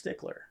pretty big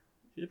stickler.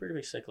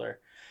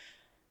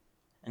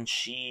 And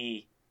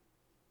he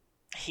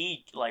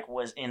like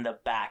was in the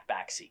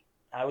back seat.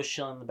 I was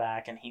chilling in the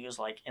back, and he was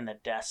like in the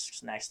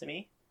desks next to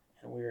me,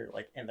 and we were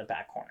like in the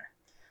back corner.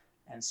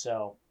 And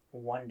so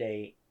one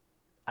day,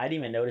 I didn't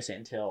even notice it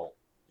until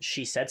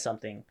she said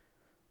something.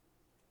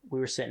 We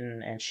were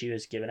sitting, and she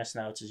was giving us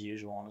notes as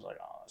usual, and I was like,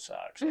 oh, that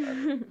sucks.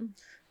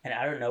 And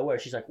out of nowhere,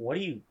 she's like, what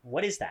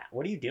is that?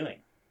 What are you doing?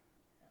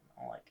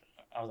 I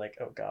was like,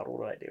 oh God,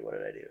 what did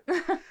I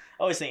do? I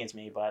always think it's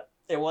me, but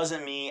it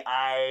wasn't me.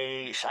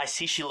 I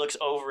see she looks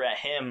over at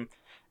him,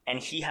 and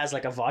he has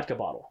like a vodka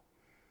bottle.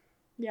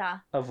 Yeah.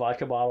 A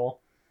vodka bottle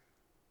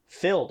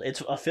filled.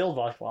 It's a filled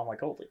vodka bottle. I'm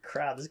like, holy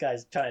crap, this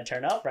guy's trying to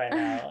turn up right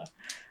now.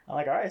 I'm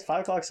like, all right, it's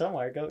 5 o'clock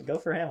somewhere. Go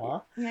for him, huh?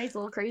 Yeah, he's a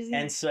little crazy.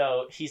 And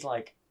so he's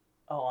like,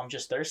 oh, I'm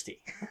just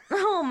thirsty.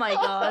 Oh my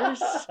gosh.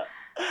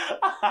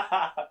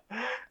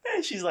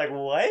 And she's like,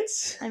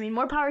 what? I mean,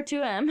 more power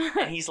to him.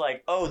 And he's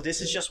like, oh,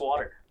 this is just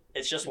water.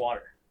 It's just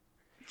water.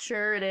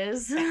 Sure it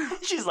is.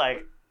 She's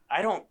like,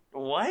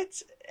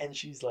 what? And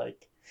he's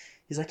like,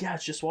 yeah,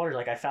 it's just water.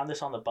 Like, I found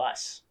this on the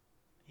bus.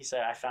 He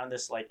said, I found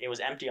this, like, it was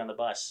empty on the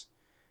bus.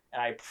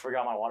 And I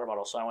forgot my water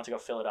bottle, so I went to go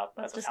fill it up.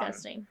 That's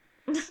disgusting.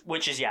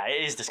 Which is, yeah,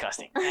 it is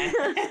disgusting.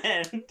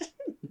 And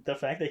the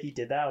fact that he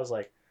did that, I was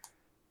like,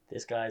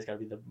 this guy's got to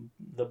be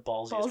the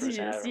ballsiest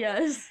person ever.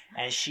 Yes.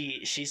 And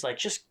she's like,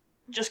 just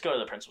go to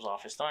the principal's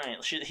office.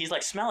 He's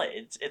like, smell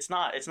it. It's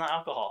not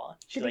alcohol.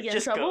 She's Did like, he get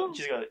in trouble?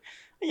 Just go.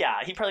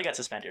 Yeah, he probably got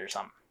suspended or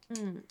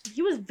something.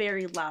 He was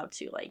very loud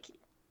too. Like,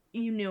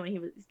 you knew he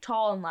was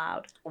tall and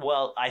loud.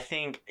 Well, I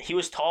think he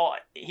was tall.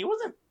 He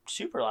wasn't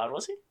super loud,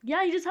 was he?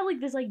 Yeah, he just had like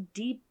this like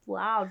deep,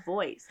 loud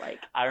voice. Like,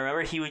 I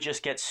remember he would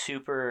just get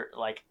super,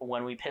 like,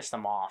 when we pissed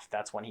him off,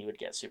 that's when he would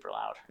get super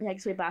loud. Yeah,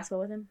 because we played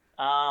basketball with him.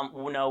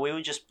 No, we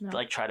would just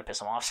like try to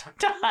piss him off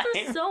sometimes.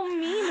 That's so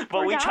mean.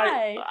 But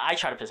I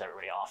try to piss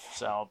everybody off,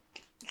 so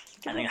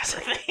I think that's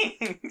the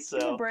thing. So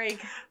give a break.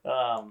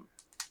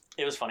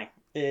 It was funny.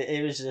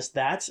 It was just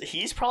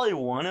he's probably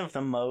one of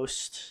the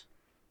most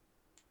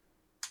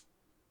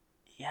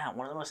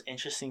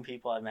interesting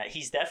people I've met.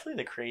 He's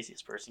definitely the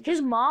craziest person.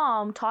 His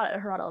mom taught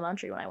at Herod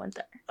Elementary when I went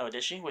there. Oh,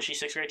 did she? Was she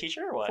 6th grade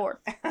teacher or what? 4th.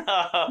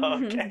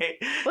 Oh, okay.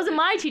 Wasn't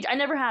my teacher. I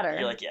never had her.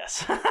 You're like,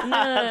 yes. No.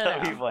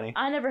 That'd be funny.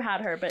 I never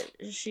had her, but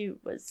she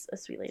was a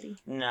sweet lady.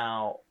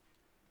 No.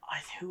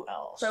 Who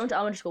else? So I went to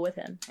elementary school with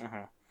him.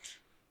 Mm-hmm.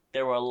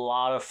 There were a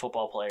lot of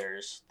football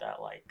players that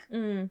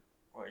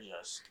were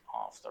just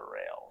off the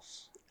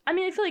rails. I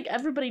mean, I feel like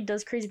everybody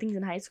does crazy things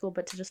in high school,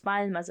 but to just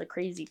find them as a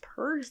crazy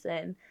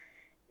person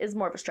is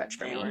more of a stretch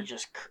for me. They were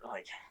just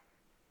like,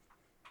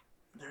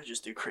 they would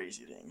just do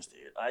crazy things,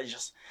 dude. I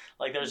just,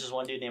 like, there was this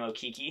one dude named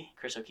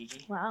Chris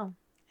Okiki. Wow.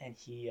 And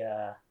he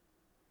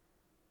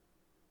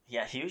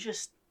was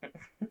just,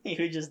 he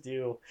would just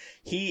do,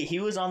 he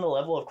was on the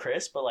level of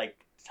Chris, but like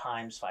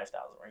times 5,000,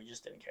 where he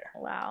just didn't care.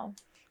 Wow.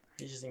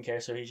 He just didn't care,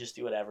 so he just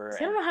do whatever.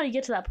 See, I don't know how you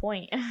get to that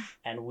point.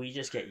 And we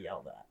just get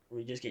yelled at.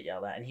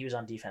 And he was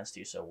on defense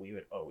too, so we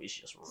would always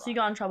just run. So you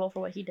got in trouble for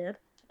what he did?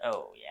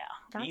 Oh, yeah.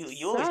 That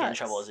you always get in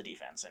trouble as a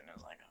defense, and it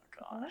was like,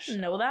 oh, gosh. I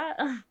didn't know that.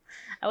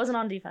 I wasn't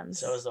on defense.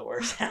 So it was the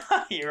worst.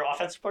 You're an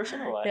offensive person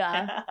or what?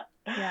 Yeah.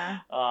 Yeah.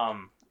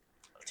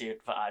 Dude,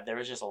 there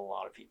was just a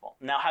lot of people.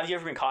 Now, have you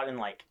ever been caught in,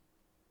 like,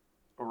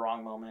 a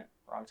wrong moment,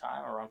 wrong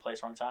time, or wrong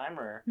place, wrong time,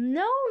 or?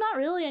 No, not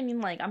really. I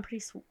mean, like, I'm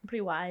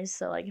pretty wise,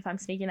 so, like, if I'm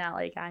sneaking out,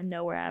 like, I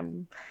know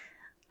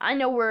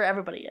where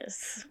everybody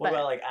is. What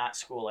about, like, at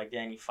school? Like, did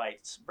any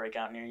fights break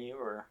out near you,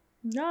 or?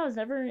 No, I was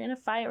never in a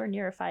fight or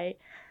near a fight.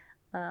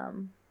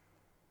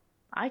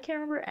 I can't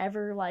remember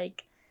ever,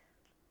 like,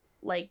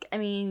 I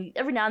mean,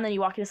 every now and then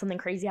you walk into something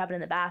crazy happen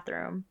in the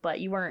bathroom, but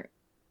you weren't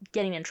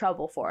getting in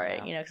trouble for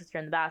it, you know, because you're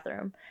in the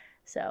bathroom.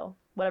 So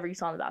whatever you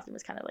saw in the bathroom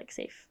was kind of, like,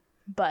 safe.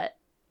 But,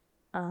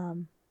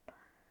 no,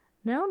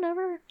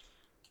 never.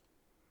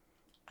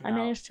 No. I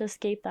managed to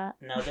escape that.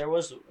 No, there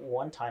was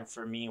one time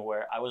for me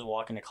where I was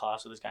walking to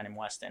class with this guy named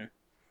Weston,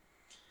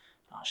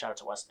 shout out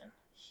to Weston.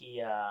 Him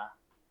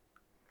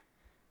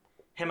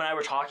and I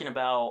were talking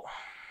about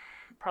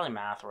probably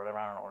math or whatever.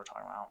 I don't know what we're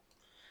talking about.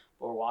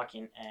 But we're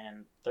walking,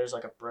 and there's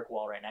like a brick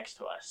wall right next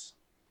to us.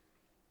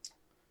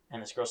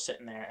 And this girl's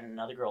sitting there, and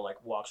another girl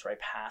like walks right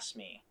past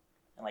me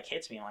and like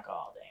hits me. I'm like,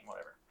 oh dang,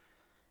 whatever.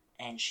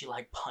 And she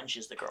like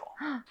punches the girl.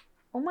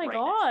 Oh my right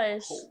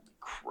gosh. Holy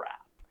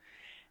crap.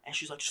 And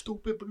she's like,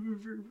 stupid.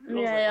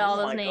 Yeah, all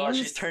those names.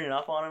 She's turning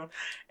up on him.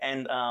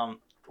 And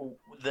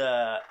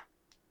the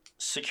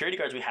security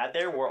guards we had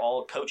there were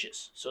all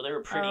coaches. So they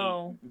were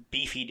pretty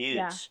beefy dudes.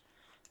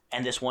 Yeah.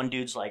 And this one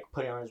dude's like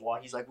putting on his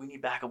walk. He's like, we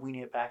need backup.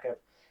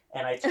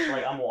 And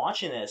I'm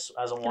watching this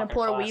as I'm walking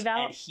pull her class, weave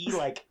out? and he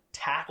like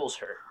tackles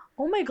her.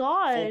 Oh my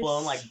gosh. Full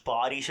blown like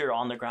bodies her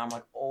on the ground. I'm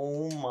like,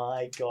 oh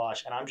my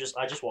gosh. And I just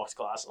walked to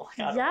class. Like,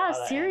 I don't know how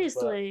that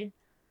seriously. Ends,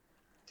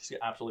 just get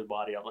absolutely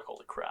bodied. I'm like,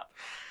 holy crap.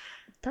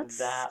 That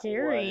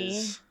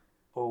scary.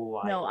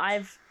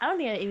 I don't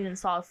think I even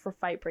saw a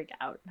fight break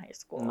out in high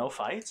school. No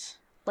fights?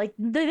 Like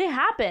they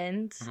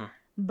happened. Mm-hmm.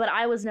 But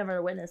I was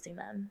never witnessing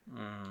them.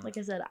 Like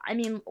I said, I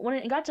mean, when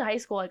it got to high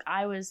school, like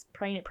I was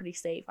playing it pretty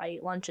safe. I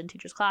ate lunch in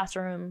teachers'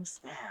 classrooms.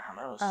 Yeah,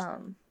 that was.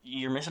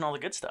 You're missing all the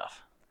good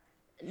stuff.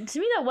 To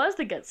me, that was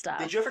the good stuff.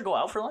 Did you ever go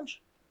out for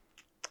lunch?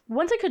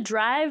 Once I could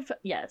drive,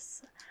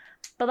 yes,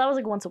 but that was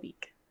like once a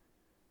week.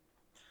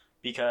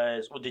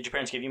 Because did your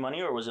parents give you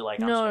money, or was it like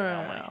no?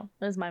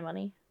 It was my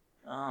money.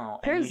 Oh,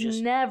 parents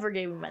never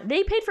gave me money.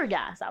 They paid for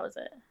gas. That was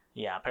it.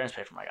 Yeah, parents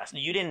paid for my gas.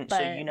 You didn't. So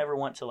you never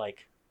went to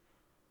like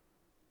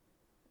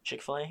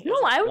Chick-fil-A? No,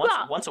 I would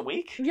go once a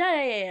week.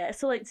 Yeah.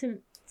 So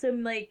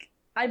like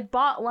I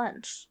bought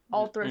lunch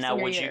all through. Now,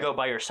 would you go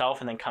by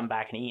yourself and then come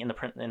back and eat in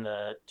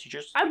the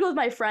teachers? I would go with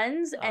my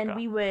friends, and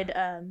we would,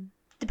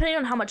 depending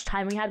on how much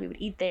time we had, we would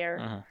eat there.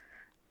 Mm-hmm.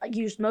 Like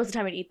most of the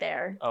time, we'd eat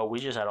there. Oh, we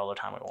just had all the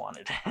time we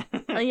wanted.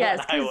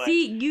 Yes, because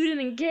see, you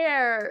didn't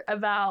care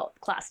about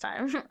class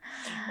time.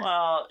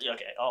 Well,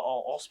 okay,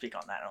 I'll speak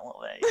on that in a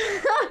little bit.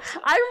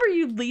 I remember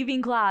you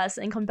leaving class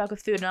and coming back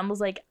with food, and I was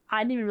like,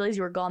 I didn't even realize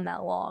you were gone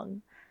that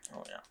long.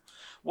 Oh yeah.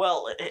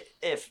 Well,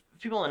 if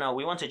people don't know,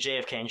 we went to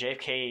JFK, and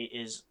JFK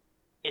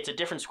it's a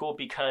different school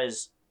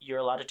because you're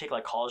allowed to take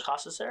like college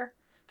classes there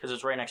because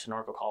it's right next to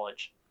Norco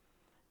College,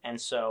 and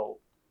so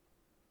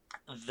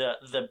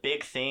the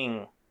big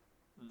thing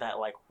that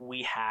like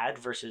we had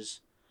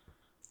versus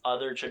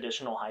other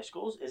traditional high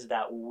schools is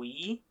that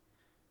we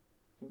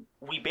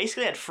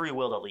basically had free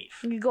will to leave.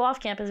 You could go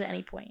off campus at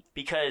any point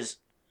because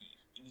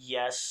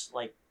yes,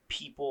 like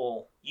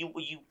people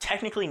you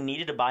technically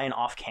needed to buy an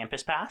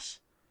off-campus pass.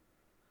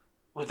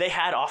 Well, they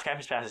had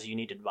off-campus passes you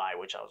needed to buy,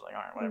 which I was like,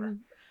 all right, whatever.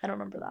 I don't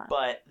remember that.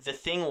 But the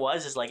thing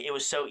is like, it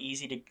was so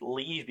easy to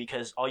leave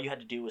because all you had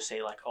to do was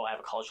say, like, oh, I have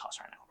a college class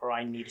right now, or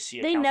I need to see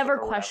a counselor. They never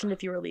questioned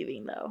if you were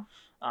leaving, though.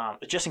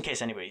 Just in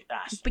case anybody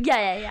asked. But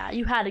yeah.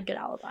 You had a good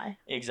alibi.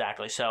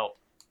 Exactly. So,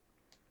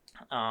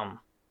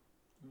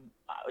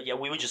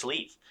 we would just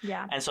leave.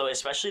 Yeah. And so,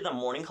 especially the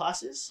morning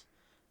classes,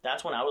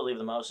 that's when I would leave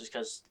the most, is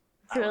because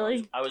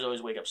I was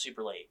always wake up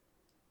super late,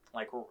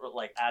 like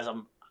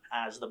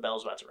as the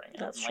bell's about to ring.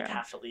 That's true.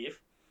 Have to leave.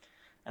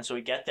 And so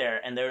we get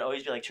there, and there would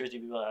always be like 2 or 3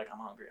 people like, I'm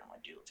hungry. I'm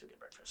like, dude, let's go get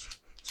breakfast.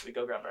 So we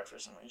go grab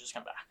breakfast, and we just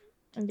come back.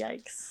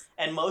 Yikes.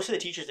 And most of the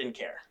teachers didn't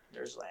care.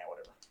 They're just like,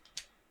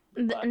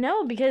 whatever.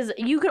 No, because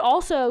you could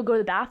also go to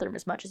the bathroom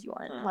as much as you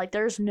wanted. Like,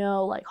 there's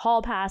no, like,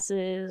 hall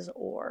passes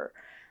or...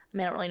 I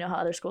mean, I don't really know how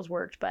other schools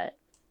worked, but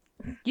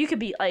you could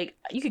be, like...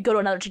 You could go to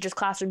another teacher's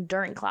classroom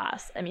during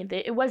class. I mean,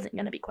 it wasn't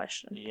going to be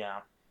questioned. Yeah.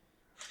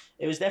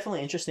 It was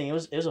definitely interesting. It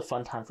was a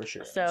fun time for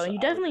sure. So you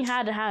definitely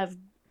had to have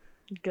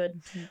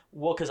good...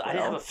 Well, because I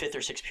didn't have a 5th or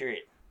 6th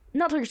period.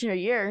 Not till your senior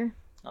year.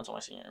 Not till my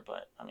senior,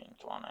 but, I mean,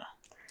 come on now.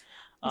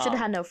 You should have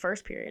had no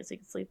first period so you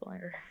could sleep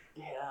longer.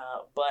 Yeah,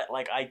 but,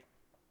 like,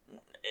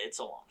 it's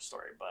a long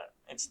story, but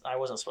I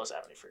wasn't supposed to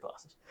have any free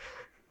classes.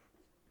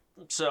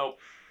 So,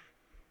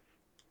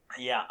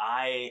 yeah,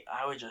 I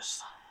would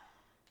just...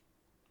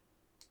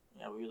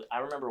 Yeah, I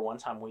remember one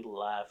time we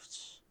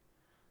left,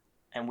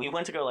 and we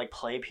went to go, like,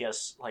 play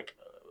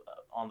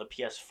on the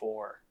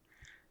PS4.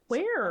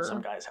 Where? At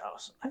some guy's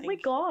house. Oh my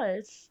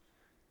gosh.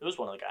 It was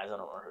one of the guys. I don't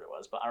remember who it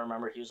was, but I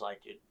remember he was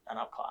like, dude, I'm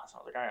up class. I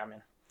was like, all right, I'm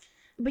in.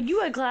 But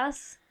you had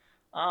class?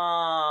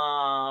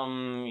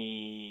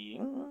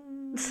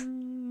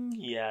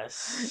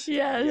 Yes.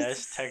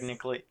 Yes,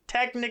 technically,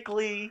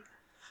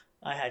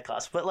 I had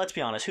class. But let's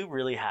be honest, who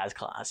really has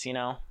class, you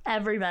know?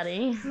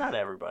 Everybody. Not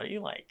everybody.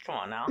 Like, come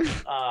on now.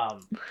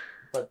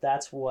 But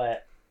that's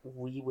what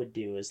we would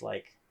do is,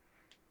 like,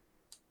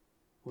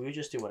 we would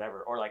just do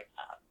whatever. Or, like,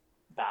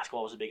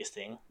 basketball was the biggest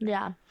thing.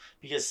 Yeah.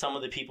 Because some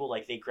of the people,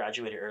 like, they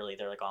graduated early.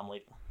 They're like, oh, I'm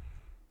leaving.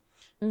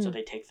 So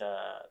they take the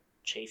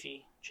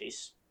Caspi.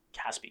 It's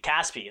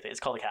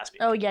called the Caspi.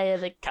 Oh, yeah,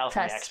 the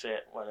California test.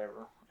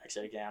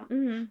 exit exam.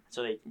 Mm-hmm.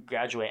 So they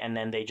graduate, and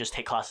then they just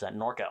take classes at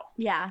Norco.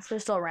 Yeah, so they're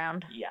still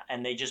around. Yeah,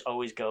 and they just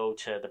always go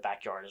to the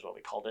backyard is what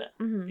we called it.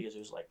 Mm-hmm. Because it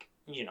was like,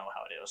 you know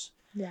how it is.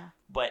 Yeah.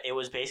 But it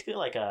was basically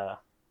like a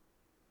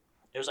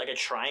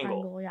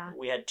triangle. Yeah.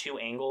 We had 2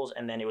 angles,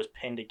 and then it was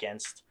pinned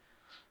against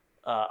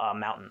a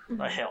mountain,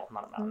 a hill,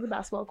 not a It mountain. was a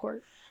basketball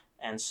court.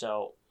 And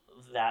so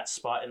that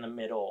spot in the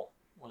middle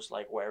was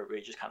like where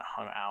everybody just kind of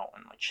hung out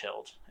and like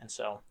chilled. And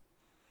so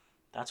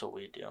that's what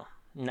we do.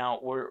 Now,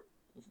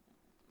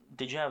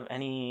 did you have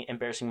any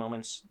embarrassing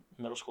moments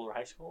middle school or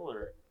high school,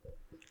 or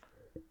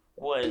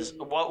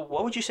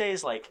what would you say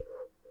is like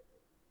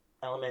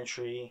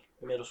elementary,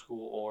 middle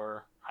school,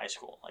 or high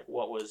school? Like,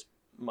 what was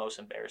most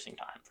embarrassing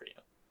time for you?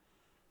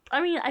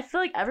 I mean, I feel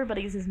like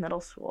everybody's is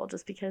middle school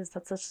just because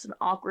that's such an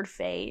awkward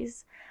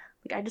phase.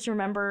 Like, I just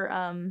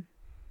remember,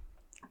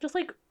 just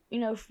like, you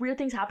know, weird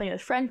things happening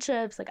with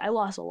friendships. Like, I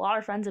lost a lot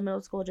of friends in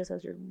middle school just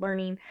as you're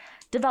learning,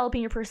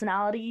 developing your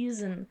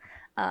personalities and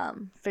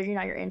figuring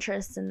out your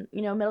interests. And,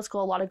 you know, middle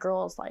school, a lot of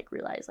girls like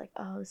realize like,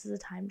 oh, this is a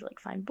time to like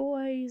find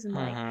boys and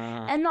like,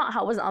 and not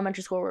how it was in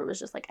elementary school where it was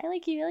just like, I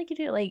like you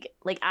too. Like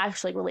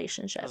actually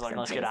relationships. Like, and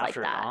let's things get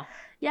after like it, that. huh?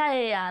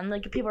 Yeah. And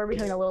like people are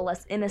becoming a little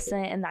less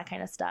innocent and that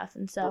kind of stuff.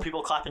 And so Were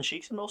people clapping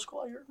cheeks in middle school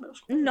while you were in middle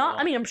school? not,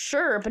 I mean, I'm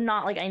sure, but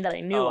not like any that I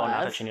knew of.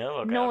 Not that you knew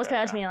of? Okay, no one was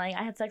coming up to okay. me like,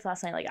 I had sex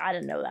last night. Like, I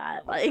didn't know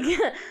that. Like,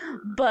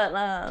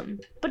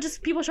 but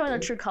just people showing their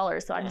true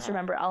colors. So I just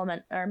remember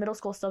middle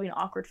school still being an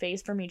awkward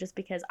phase for me just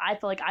because I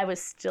feel like I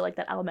was still like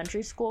that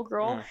elementary school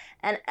girl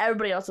and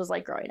everybody else was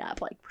like growing up,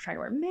 like trying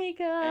to wear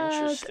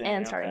makeup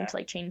and starting to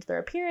like change their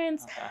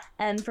appearance. Okay.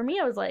 And for me,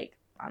 I was like,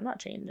 I'm not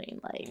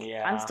changing. Like,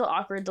 I'm still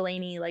awkward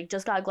Delaney. Like,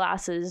 just got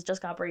glasses,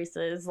 just got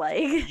braces. Like,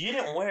 You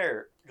didn't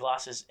wear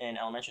glasses in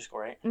elementary school,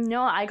 right?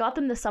 no, I got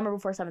them the summer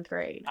before 7th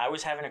grade. I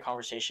was having a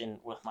conversation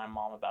with my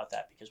mom about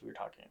that because we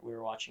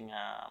were watching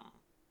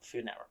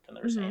Food Network, and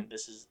they were saying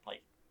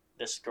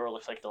this girl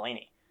looks like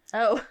Delaney.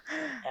 Oh.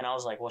 And I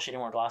was like, well, she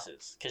didn't wear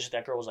glasses because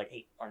that girl was like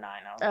 8 or 9.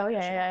 I was Oh, like,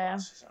 yeah, she didn't wear yeah.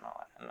 glasses and all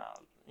that. And,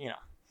 you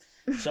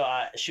know. So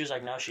she was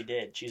like, no, she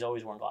did. She's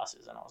always worn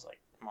glasses. And I was like,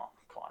 Mom,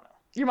 come on now.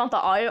 Your mom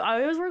thought I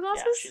always wore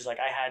glasses? Yeah, she's like,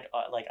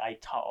 I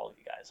taught all of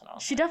you guys. And I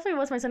was She like, definitely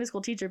was my Sunday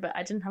school teacher, but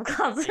I didn't have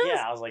glasses.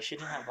 yeah, I was like, she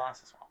didn't have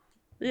glasses, Mom.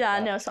 Yeah,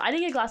 no. So I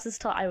didn't get glasses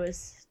till I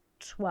was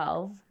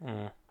 12.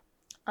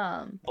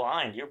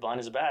 Blind. You're blind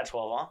as a bat,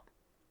 12, huh?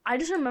 I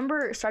just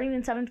remember starting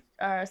in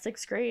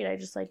 6th grade, I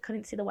just like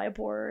couldn't see the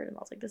whiteboard, and I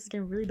was like, this is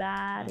getting really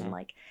bad. And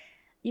like,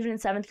 even in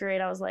 7th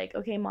grade, I was like,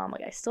 okay, Mom,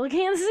 like I still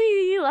can't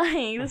see.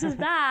 Like, this is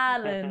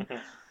bad.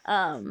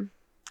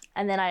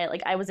 And then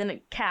I was in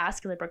a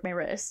cast because I broke my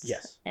wrist.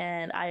 Yes.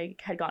 And I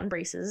had gotten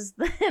braces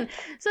then, so it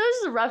was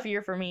just a rough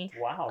year for me.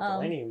 Wow,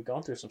 Delaney, we're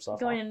going through some stuff.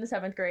 Going into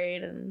 7th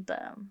grade, and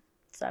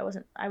so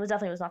I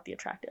definitely not the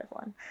attractive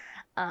one.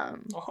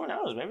 Well, who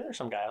knows? Maybe there's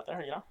some guy out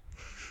there, you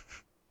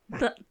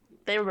know.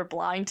 They were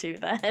blind too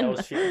then. That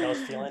was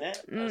feeling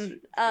it. But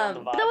that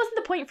wasn't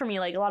the point for me.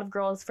 Like, a lot of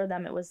girls, for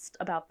them, it was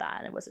about that,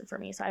 and it wasn't for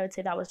me. So I would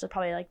say that was just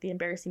probably like the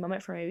embarrassing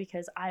moment for me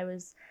because I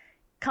was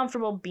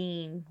comfortable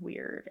being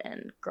weird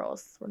and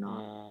girls were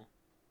not.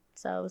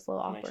 So it was a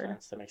little awkward.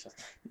 That makes sense.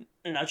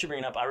 Now that you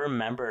bring it up, I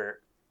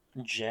remember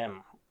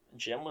gym.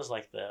 Gym was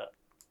like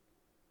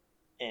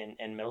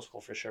in middle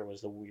school for sure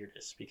was the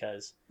weirdest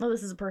because. Oh,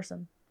 this is a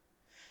person.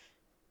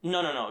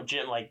 No.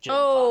 Gym class.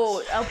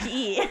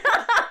 LPE.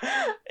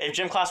 If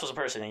gym class was a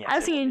person, then yes. I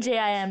was thinking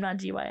JIM, not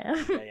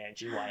GYM. Yeah,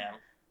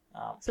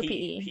 GYM. So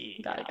PE.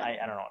 PE. Got it. I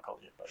don't know what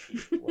college, but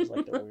PE was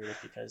like the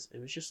weirdest because it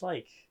was just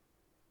like.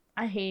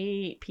 I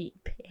hated PE.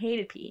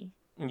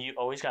 You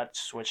always got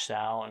switched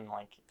out and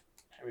like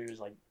everybody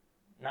was like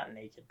not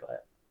naked,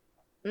 but.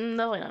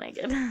 Definitely not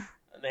naked.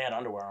 They had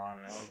underwear on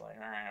and it was like,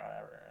 all right,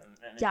 whatever.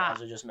 And the guys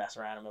would just mess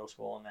around in middle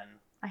school and then.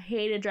 I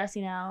hated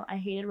dressing out. I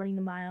hated running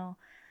the mile.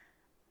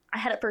 I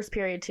had it first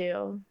period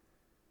too.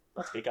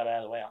 Let's get out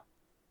of the way. Huh?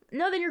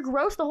 No, then you're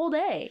gross the whole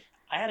day.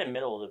 I had it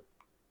middle of the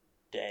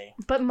day.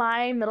 But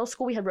my middle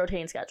school, we had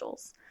rotating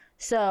schedules.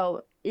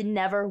 So it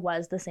never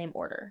was the same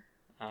order.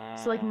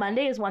 So like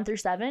Monday is 1 through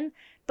 7,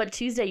 but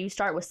Tuesday you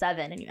start with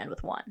 7 and you end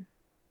with 1.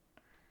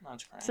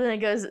 That's great. So then it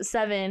goes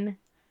 7,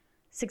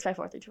 6, 5,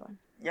 4, 3, 2, 1.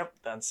 Yep,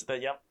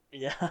 yep.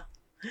 Yeah.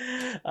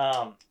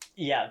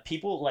 Yeah,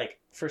 people, like,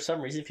 for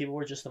some reason, people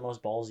were just the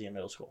most ballsy in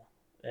middle school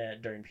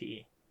during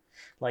PE.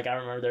 Like, I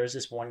remember there was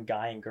this one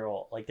guy and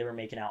girl, like, they were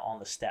making out on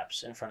the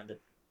steps in front of the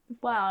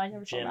I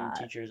never saw gym that.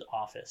 teacher's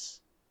office.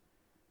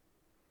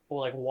 Well,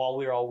 like, while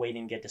we were all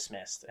waiting to get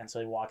dismissed. And so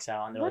he walks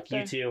out, and they're like,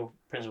 you two,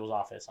 principal's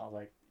office. I was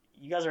like,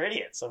 you guys are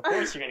idiots. Of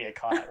course you're going to get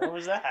caught. What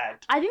was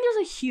that? I think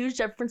there's a huge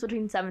difference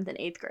between 7th and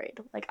 8th grade.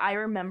 Like, I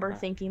remember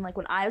thinking, like,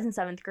 when I was in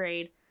 7th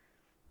grade,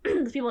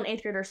 the people in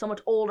 8th grade are so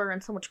much older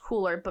and so much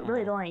cooler, but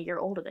really they're only a year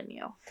older than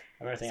you.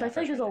 So I feel like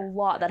there's a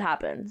lot that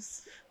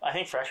happens. I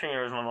think freshman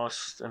year was my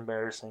most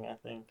embarrassing, I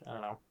think. I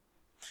don't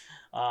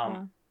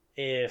know.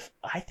 If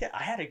I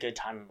had a good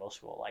time in middle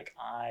school. Like,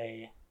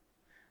 I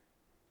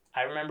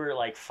remember,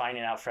 like,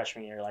 finding out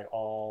freshman year, like,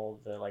 all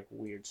the, like,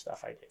 weird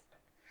stuff I did.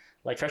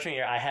 Like, freshman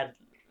year, I had...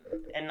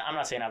 And I'm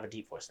not saying I have a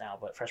deep voice now,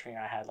 but freshman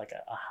year I had like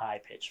a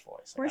high-pitched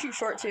voice. Like weren't you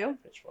short too?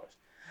 High-pitched voice.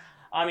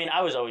 I mean,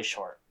 I was always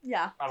short.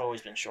 Yeah. I've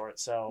always been short,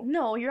 so...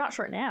 No, you're not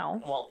short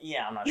now. Well,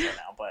 yeah, I'm not short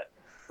now, but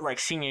like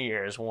senior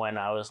years when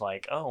I was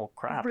like, oh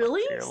crap.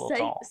 Really? Like, you're a little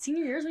tall.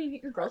 Senior years when you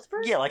get your growth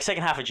spurt? Yeah, like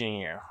second half of junior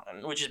year,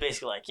 which is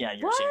basically like, yeah,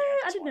 you're what? senior.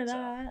 I didn't know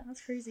that. So.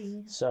 That's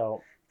crazy.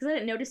 So. Because I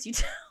didn't notice you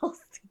till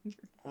senior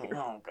year.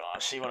 Oh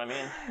gosh, see what I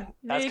mean?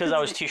 That's because I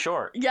was too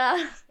short.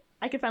 Yeah,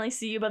 I could finally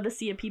see you above the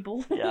sea of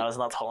people. Yeah, I was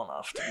not tall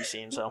enough to be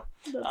seen. So.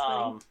 That's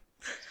funny.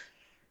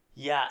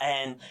 Yeah,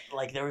 and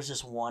like there was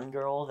this one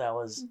girl that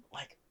was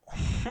like,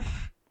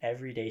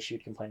 every day she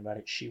would complain about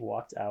it. She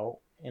walked out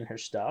in her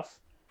stuff,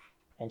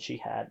 and she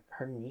had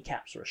her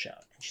kneecaps were shown,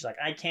 and she's like,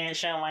 "I can't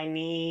show my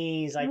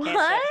knees. I can't."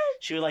 Show.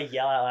 She would like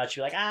yell out loud. She'd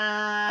be like,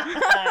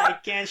 I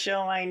can't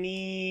show my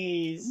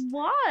knees."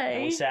 Why?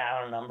 And we sat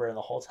on a number, and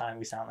the whole time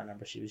we sat on the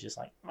number, she was just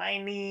like, "My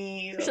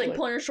knees." She's like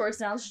pulling her shorts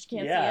down so she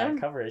can't see them.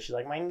 Yeah, cover it. She's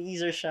like, "My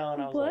knees are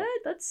showing." What? Like,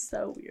 that's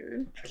so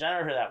weird. Which I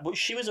never heard that. But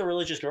she was a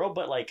religious girl,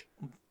 but like,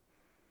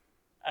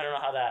 I don't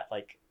know how that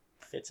like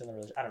fits in the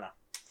religion. I don't know.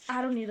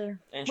 I don't either.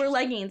 Wear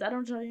leggings. I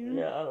don't tell you.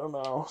 Yeah, I don't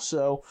know.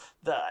 So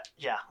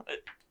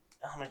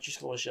elementary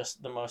school was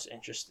just the most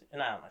interesting.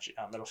 Not elementary,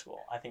 middle school.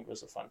 I think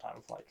was a fun time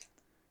of like,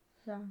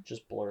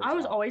 just blurred. I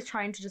was always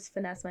trying to just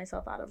finesse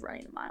myself out of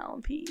running a mile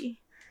in PE.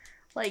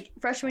 Like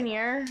freshman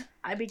year,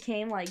 I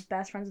became like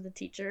best friends with the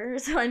teacher,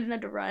 so I didn't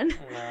have to run.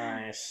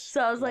 Nice.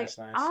 So I was nice.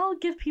 I'll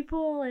give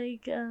people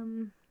like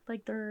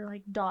their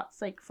like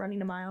dots like for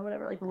running a mile,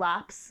 whatever, like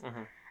laps.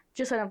 Mm-hmm.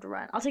 Just so I don't have to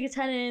run. I'll take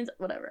attendance,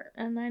 whatever.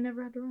 And I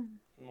never had to run.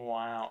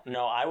 Wow.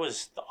 No, I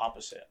was the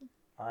opposite.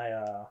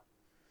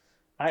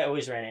 I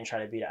always ran and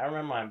tried to beat it. I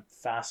remember my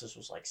fastest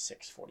was like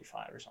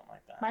 6:45 or something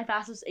like that. My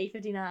fastest was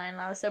 8:59.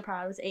 I was so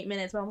proud. It was 8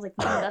 minutes. Mom was like,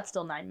 "No, that's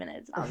still 9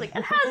 minutes." And I was like,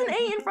 "It has an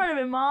 8 in front of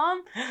it,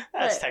 Mom."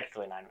 That's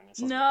technically 9 minutes.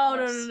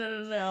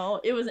 No.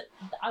 It was.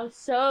 I was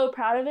so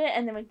proud of it.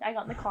 And then when I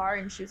got in the car,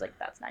 and she was like,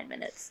 "That's 9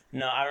 minutes."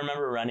 No, I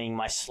remember running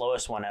my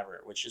slowest one ever,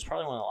 which is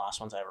probably one of the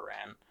last ones I ever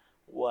ran.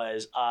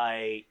 Was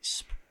I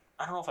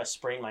don't know if I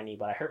sprained my knee,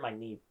 but I hurt my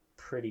knee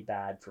pretty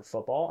bad for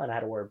football, and I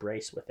had to wear a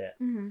brace with it.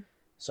 Mm-hmm.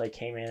 So I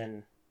came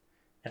in,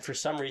 and for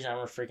some reason I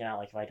remember freaking out,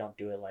 like if I don't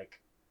do it, like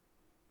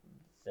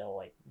they'll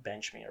like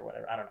bench me or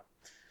whatever. I don't know.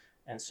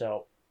 And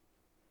so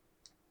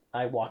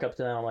I walk up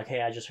to them, I'm like,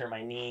 "Hey, I just hurt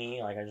my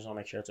knee. Like I just want to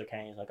make sure it's okay."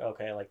 And he's like,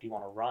 "Okay, like do you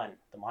want to run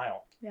the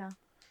mile?" Yeah.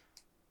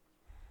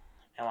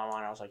 In my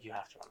mind, I was like, "You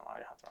have to run the mile.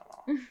 You have to run the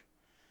mile."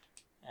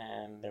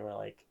 And they were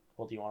like,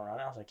 "Well, do you want to run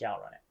it?" I was like, "Yeah, I'll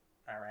run it."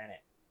 I ran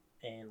it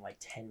in like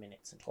 10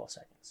 minutes and 12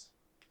 seconds.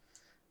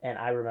 And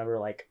I remember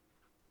like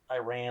I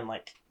ran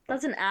like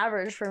that's an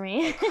average for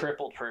me. A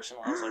crippled person.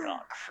 I was like, "Oh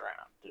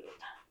crap, dude."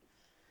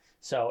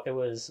 So it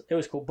was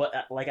cool, but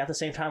like at the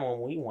same time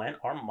when we went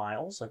our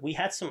miles, like we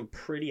had some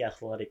pretty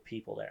athletic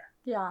people there.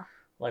 Yeah.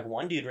 Like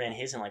one dude ran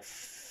his in like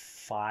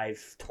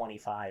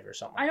 5:25 or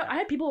something. I know. I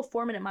had people with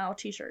 4-minute mile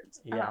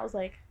t-shirts, and I was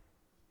like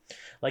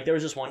there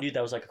was this one dude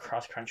that was like a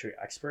cross country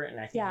expert, and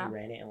I think he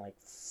ran it in like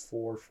 4:45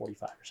 or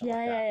something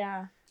like that.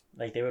 Yeah.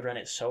 Like they would run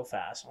it so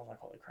fast, and I was like,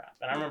 "Holy crap!"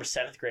 And I remember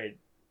 7th grade,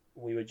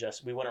 we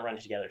wouldn't run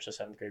it together. So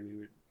 7th grade,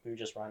 we would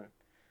just run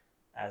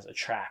as a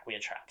track. We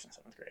had tracks in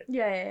 7th grade.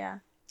 Yeah.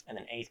 And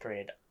then 8th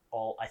grade,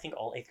 I think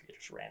all 8th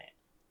graders ran it.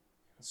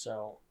 And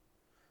so,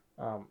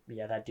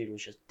 that dude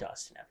was just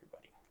dusting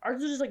everybody.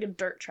 Ours was just like a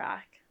dirt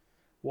track.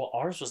 Well,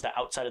 ours was the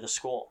outside of the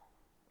school.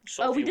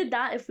 So we did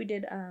that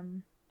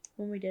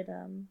when we did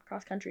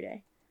cross country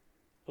day.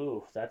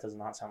 Ooh, that does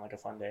not sound like a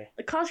fun day.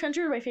 The cross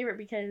country was my favorite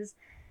because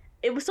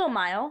it was still a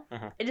mile.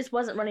 Mm-hmm. It just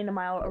wasn't running a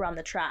mile around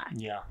the track.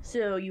 Yeah.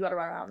 So you got to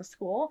run around the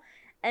school,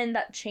 and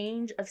that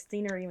change of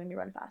scenery made me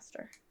run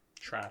faster.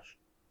 Trash.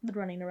 Than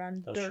running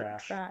around dirt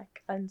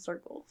track and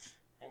circles.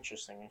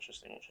 Interesting.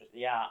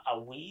 Yeah,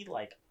 we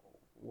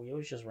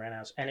always just ran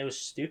out, and it was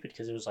stupid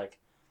because it was like,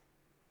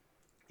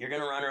 you're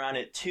gonna run around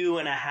it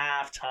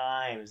 2.5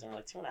 times, and I'm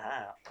like 2.5.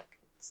 Like,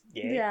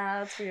 yeah,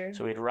 that's weird.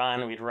 So we'd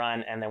run,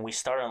 and then we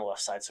started on the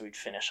left side, so we'd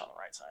finish on the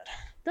right side.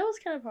 That was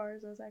kind of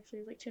hard. That was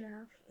actually like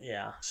 2.5.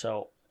 Yeah.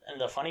 So, and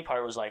the funny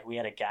part was like we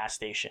had a gas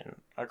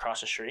station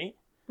across the street,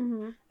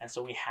 and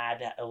so we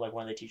had like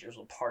one of the teachers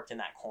was parked in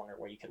that corner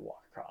where you could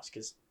walk across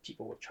because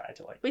people would try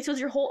to like. Wait, so was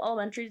your whole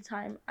elementary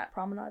time at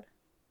Promenade?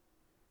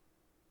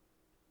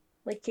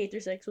 Like K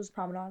through 6 was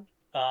Promenade.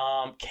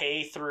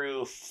 K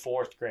through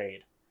 4th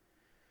grade,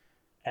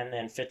 and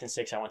then 5th and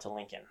 6th I went to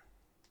Lincoln.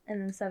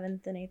 And then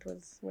 7th and 8th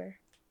was where?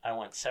 I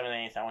went 7th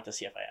and 8th. I went to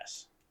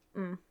CFIS.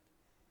 And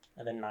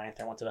then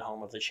 9th, I went to the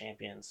home of the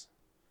champions.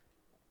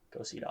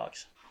 Go Sea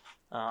Dogs.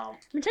 I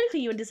mean, technically,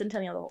 you went to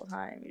Centennial the whole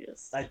time.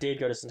 I did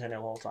go to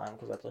Centennial the whole time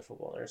because I played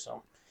football there.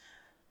 So,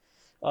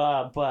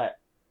 but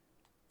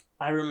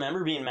I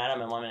remember being mad at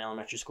my mom in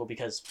elementary school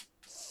because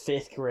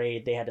 5th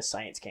grade they had a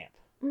science camp.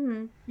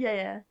 Mm-hmm.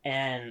 Yeah.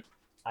 And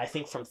I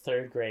think from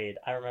 3rd grade,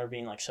 I remember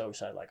being like so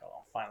excited, like, "Oh,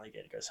 I'll finally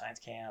get to go to science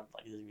camp.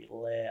 Like, this is gonna be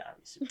lit. I'm gonna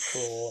be super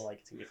cool. Like,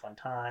 it's gonna be a fun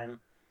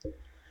time."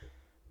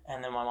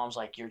 And then my mom's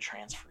like, "You're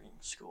transferring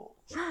schools."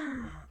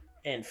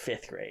 In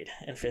 5th grade.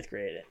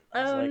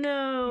 Oh,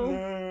 no.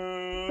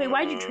 Wait,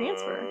 why'd you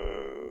transfer?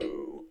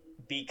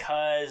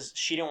 Because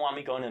she didn't want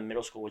me going to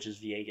middle school, which is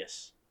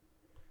Viegas.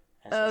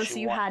 And so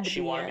you had to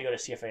She wanted me to go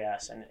to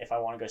CFAS, and if I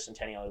want to go to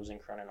Centennial, it was in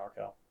Corona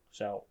Norco.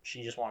 So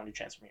she just wanted to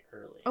transfer me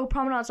early. Oh,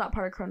 Promenade's not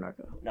part of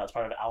Coronarco. No, it's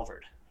part of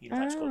Alvord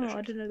Unified School District.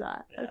 I didn't know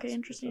that. Yeah, okay, it's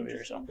interesting. over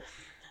here, so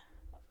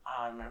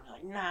I'm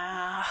like,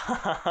 nah.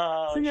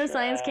 So no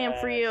science camp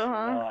for you,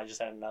 huh? No, I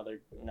just had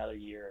another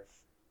year of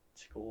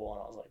school,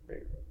 and I was like,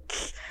 bigger.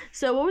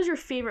 So, what was your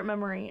favorite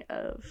memory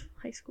of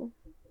high school?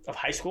 Of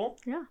high school?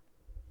 Yeah.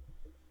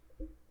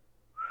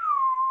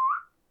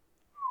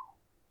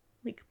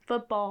 Like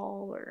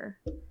football or.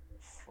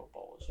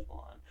 Football was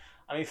fun.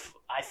 I mean,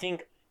 I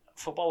think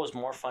football was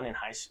more fun in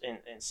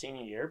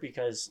senior year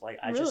because like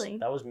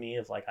that was me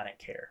of like I didn't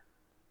care.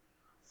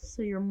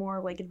 So you're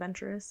more like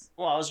adventurous.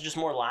 Well, I was just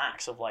more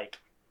lax of like,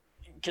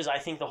 because I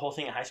think the whole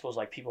thing in high school is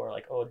like people are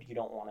like, oh, you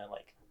don't want to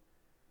like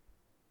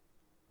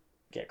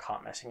get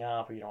caught messing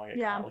up, or you don't want to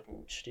get caught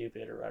looking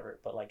stupid or whatever.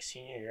 But like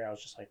senior year, I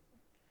was just like,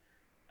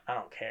 I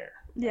don't care.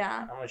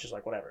 Yeah. I'm just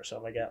like whatever. So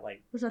if I get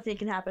like, there's nothing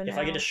can happen. If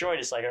I get destroyed,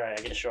 it's like all right,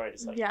 I get destroyed.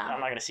 It's like I'm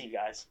not gonna see you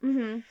guys.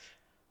 Mhm.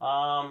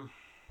 I'm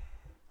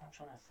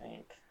trying to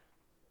think.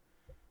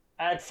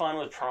 I had fun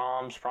with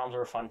proms. Proms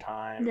were a fun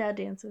time. Yeah,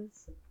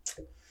 dances.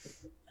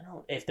 I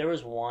don't. If there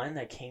was one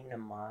that came to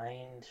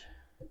mind,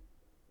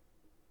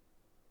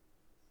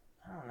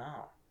 I don't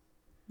know.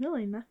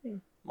 Really,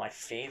 nothing. My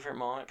favorite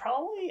moment,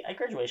 probably,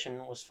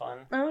 graduation was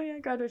fun. Oh yeah,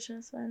 graduation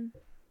is fun.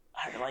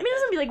 I mean, it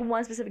doesn't be like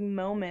one specific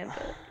moment.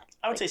 But,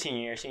 I would say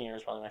senior year. Senior year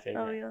was probably my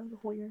favorite. Oh yeah, the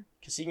whole year.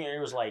 Because senior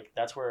year was like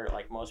that's where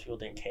like most people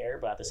didn't care,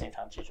 but at the same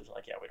time, teachers were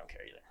like, yeah, we don't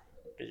care either.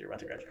 Because you're about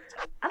to graduate.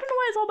 I don't know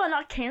why it's all about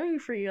not caring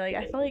for you. Like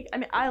I feel like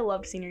I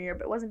loved senior year,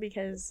 but it wasn't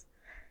because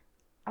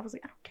I was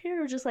like I don't care.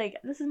 It was just like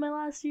this is my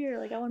last year.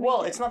 Like I want.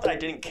 Well, it's not that I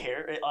didn't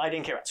care. I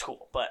didn't care at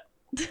school, but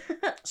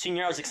senior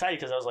year I was excited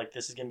because I was like,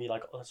 this is gonna be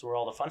like this is where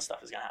all the fun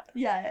stuff is gonna happen.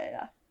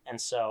 Yeah.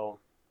 And so,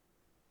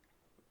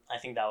 I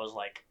think that was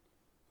like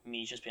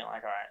me just being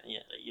like, all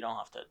right, you don't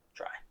have to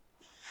try.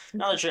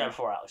 Not that you tried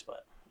before, Alex,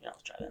 but you don't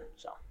have to try then.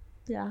 So.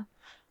 Yeah.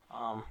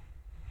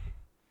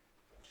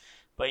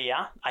 But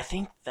yeah, I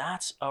think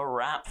that's a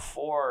wrap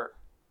for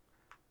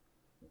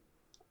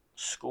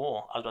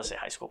school. I was about to say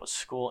high school, but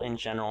school in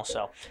general.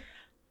 So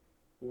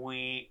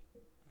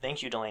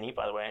thank you, Delaney,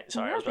 by the way.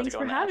 Sorry, I was about to go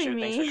on that.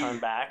 Thanks for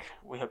coming back.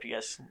 We hope you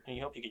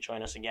could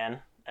join us again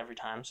every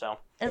time. So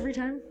every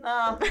time?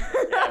 Yeah,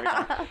 every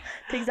time.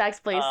 Take Zach's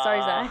place. Sorry,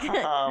 Zach.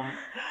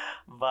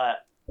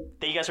 But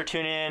thank you guys for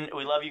tuning in.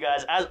 We love you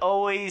guys. As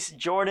always,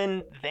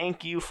 Jordan,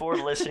 thank you for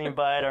listening,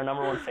 bud. Our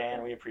number one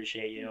fan. We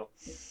appreciate you.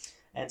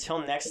 Until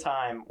next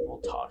time,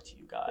 we'll talk to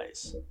you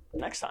guys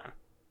next time.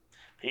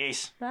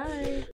 Peace. Bye.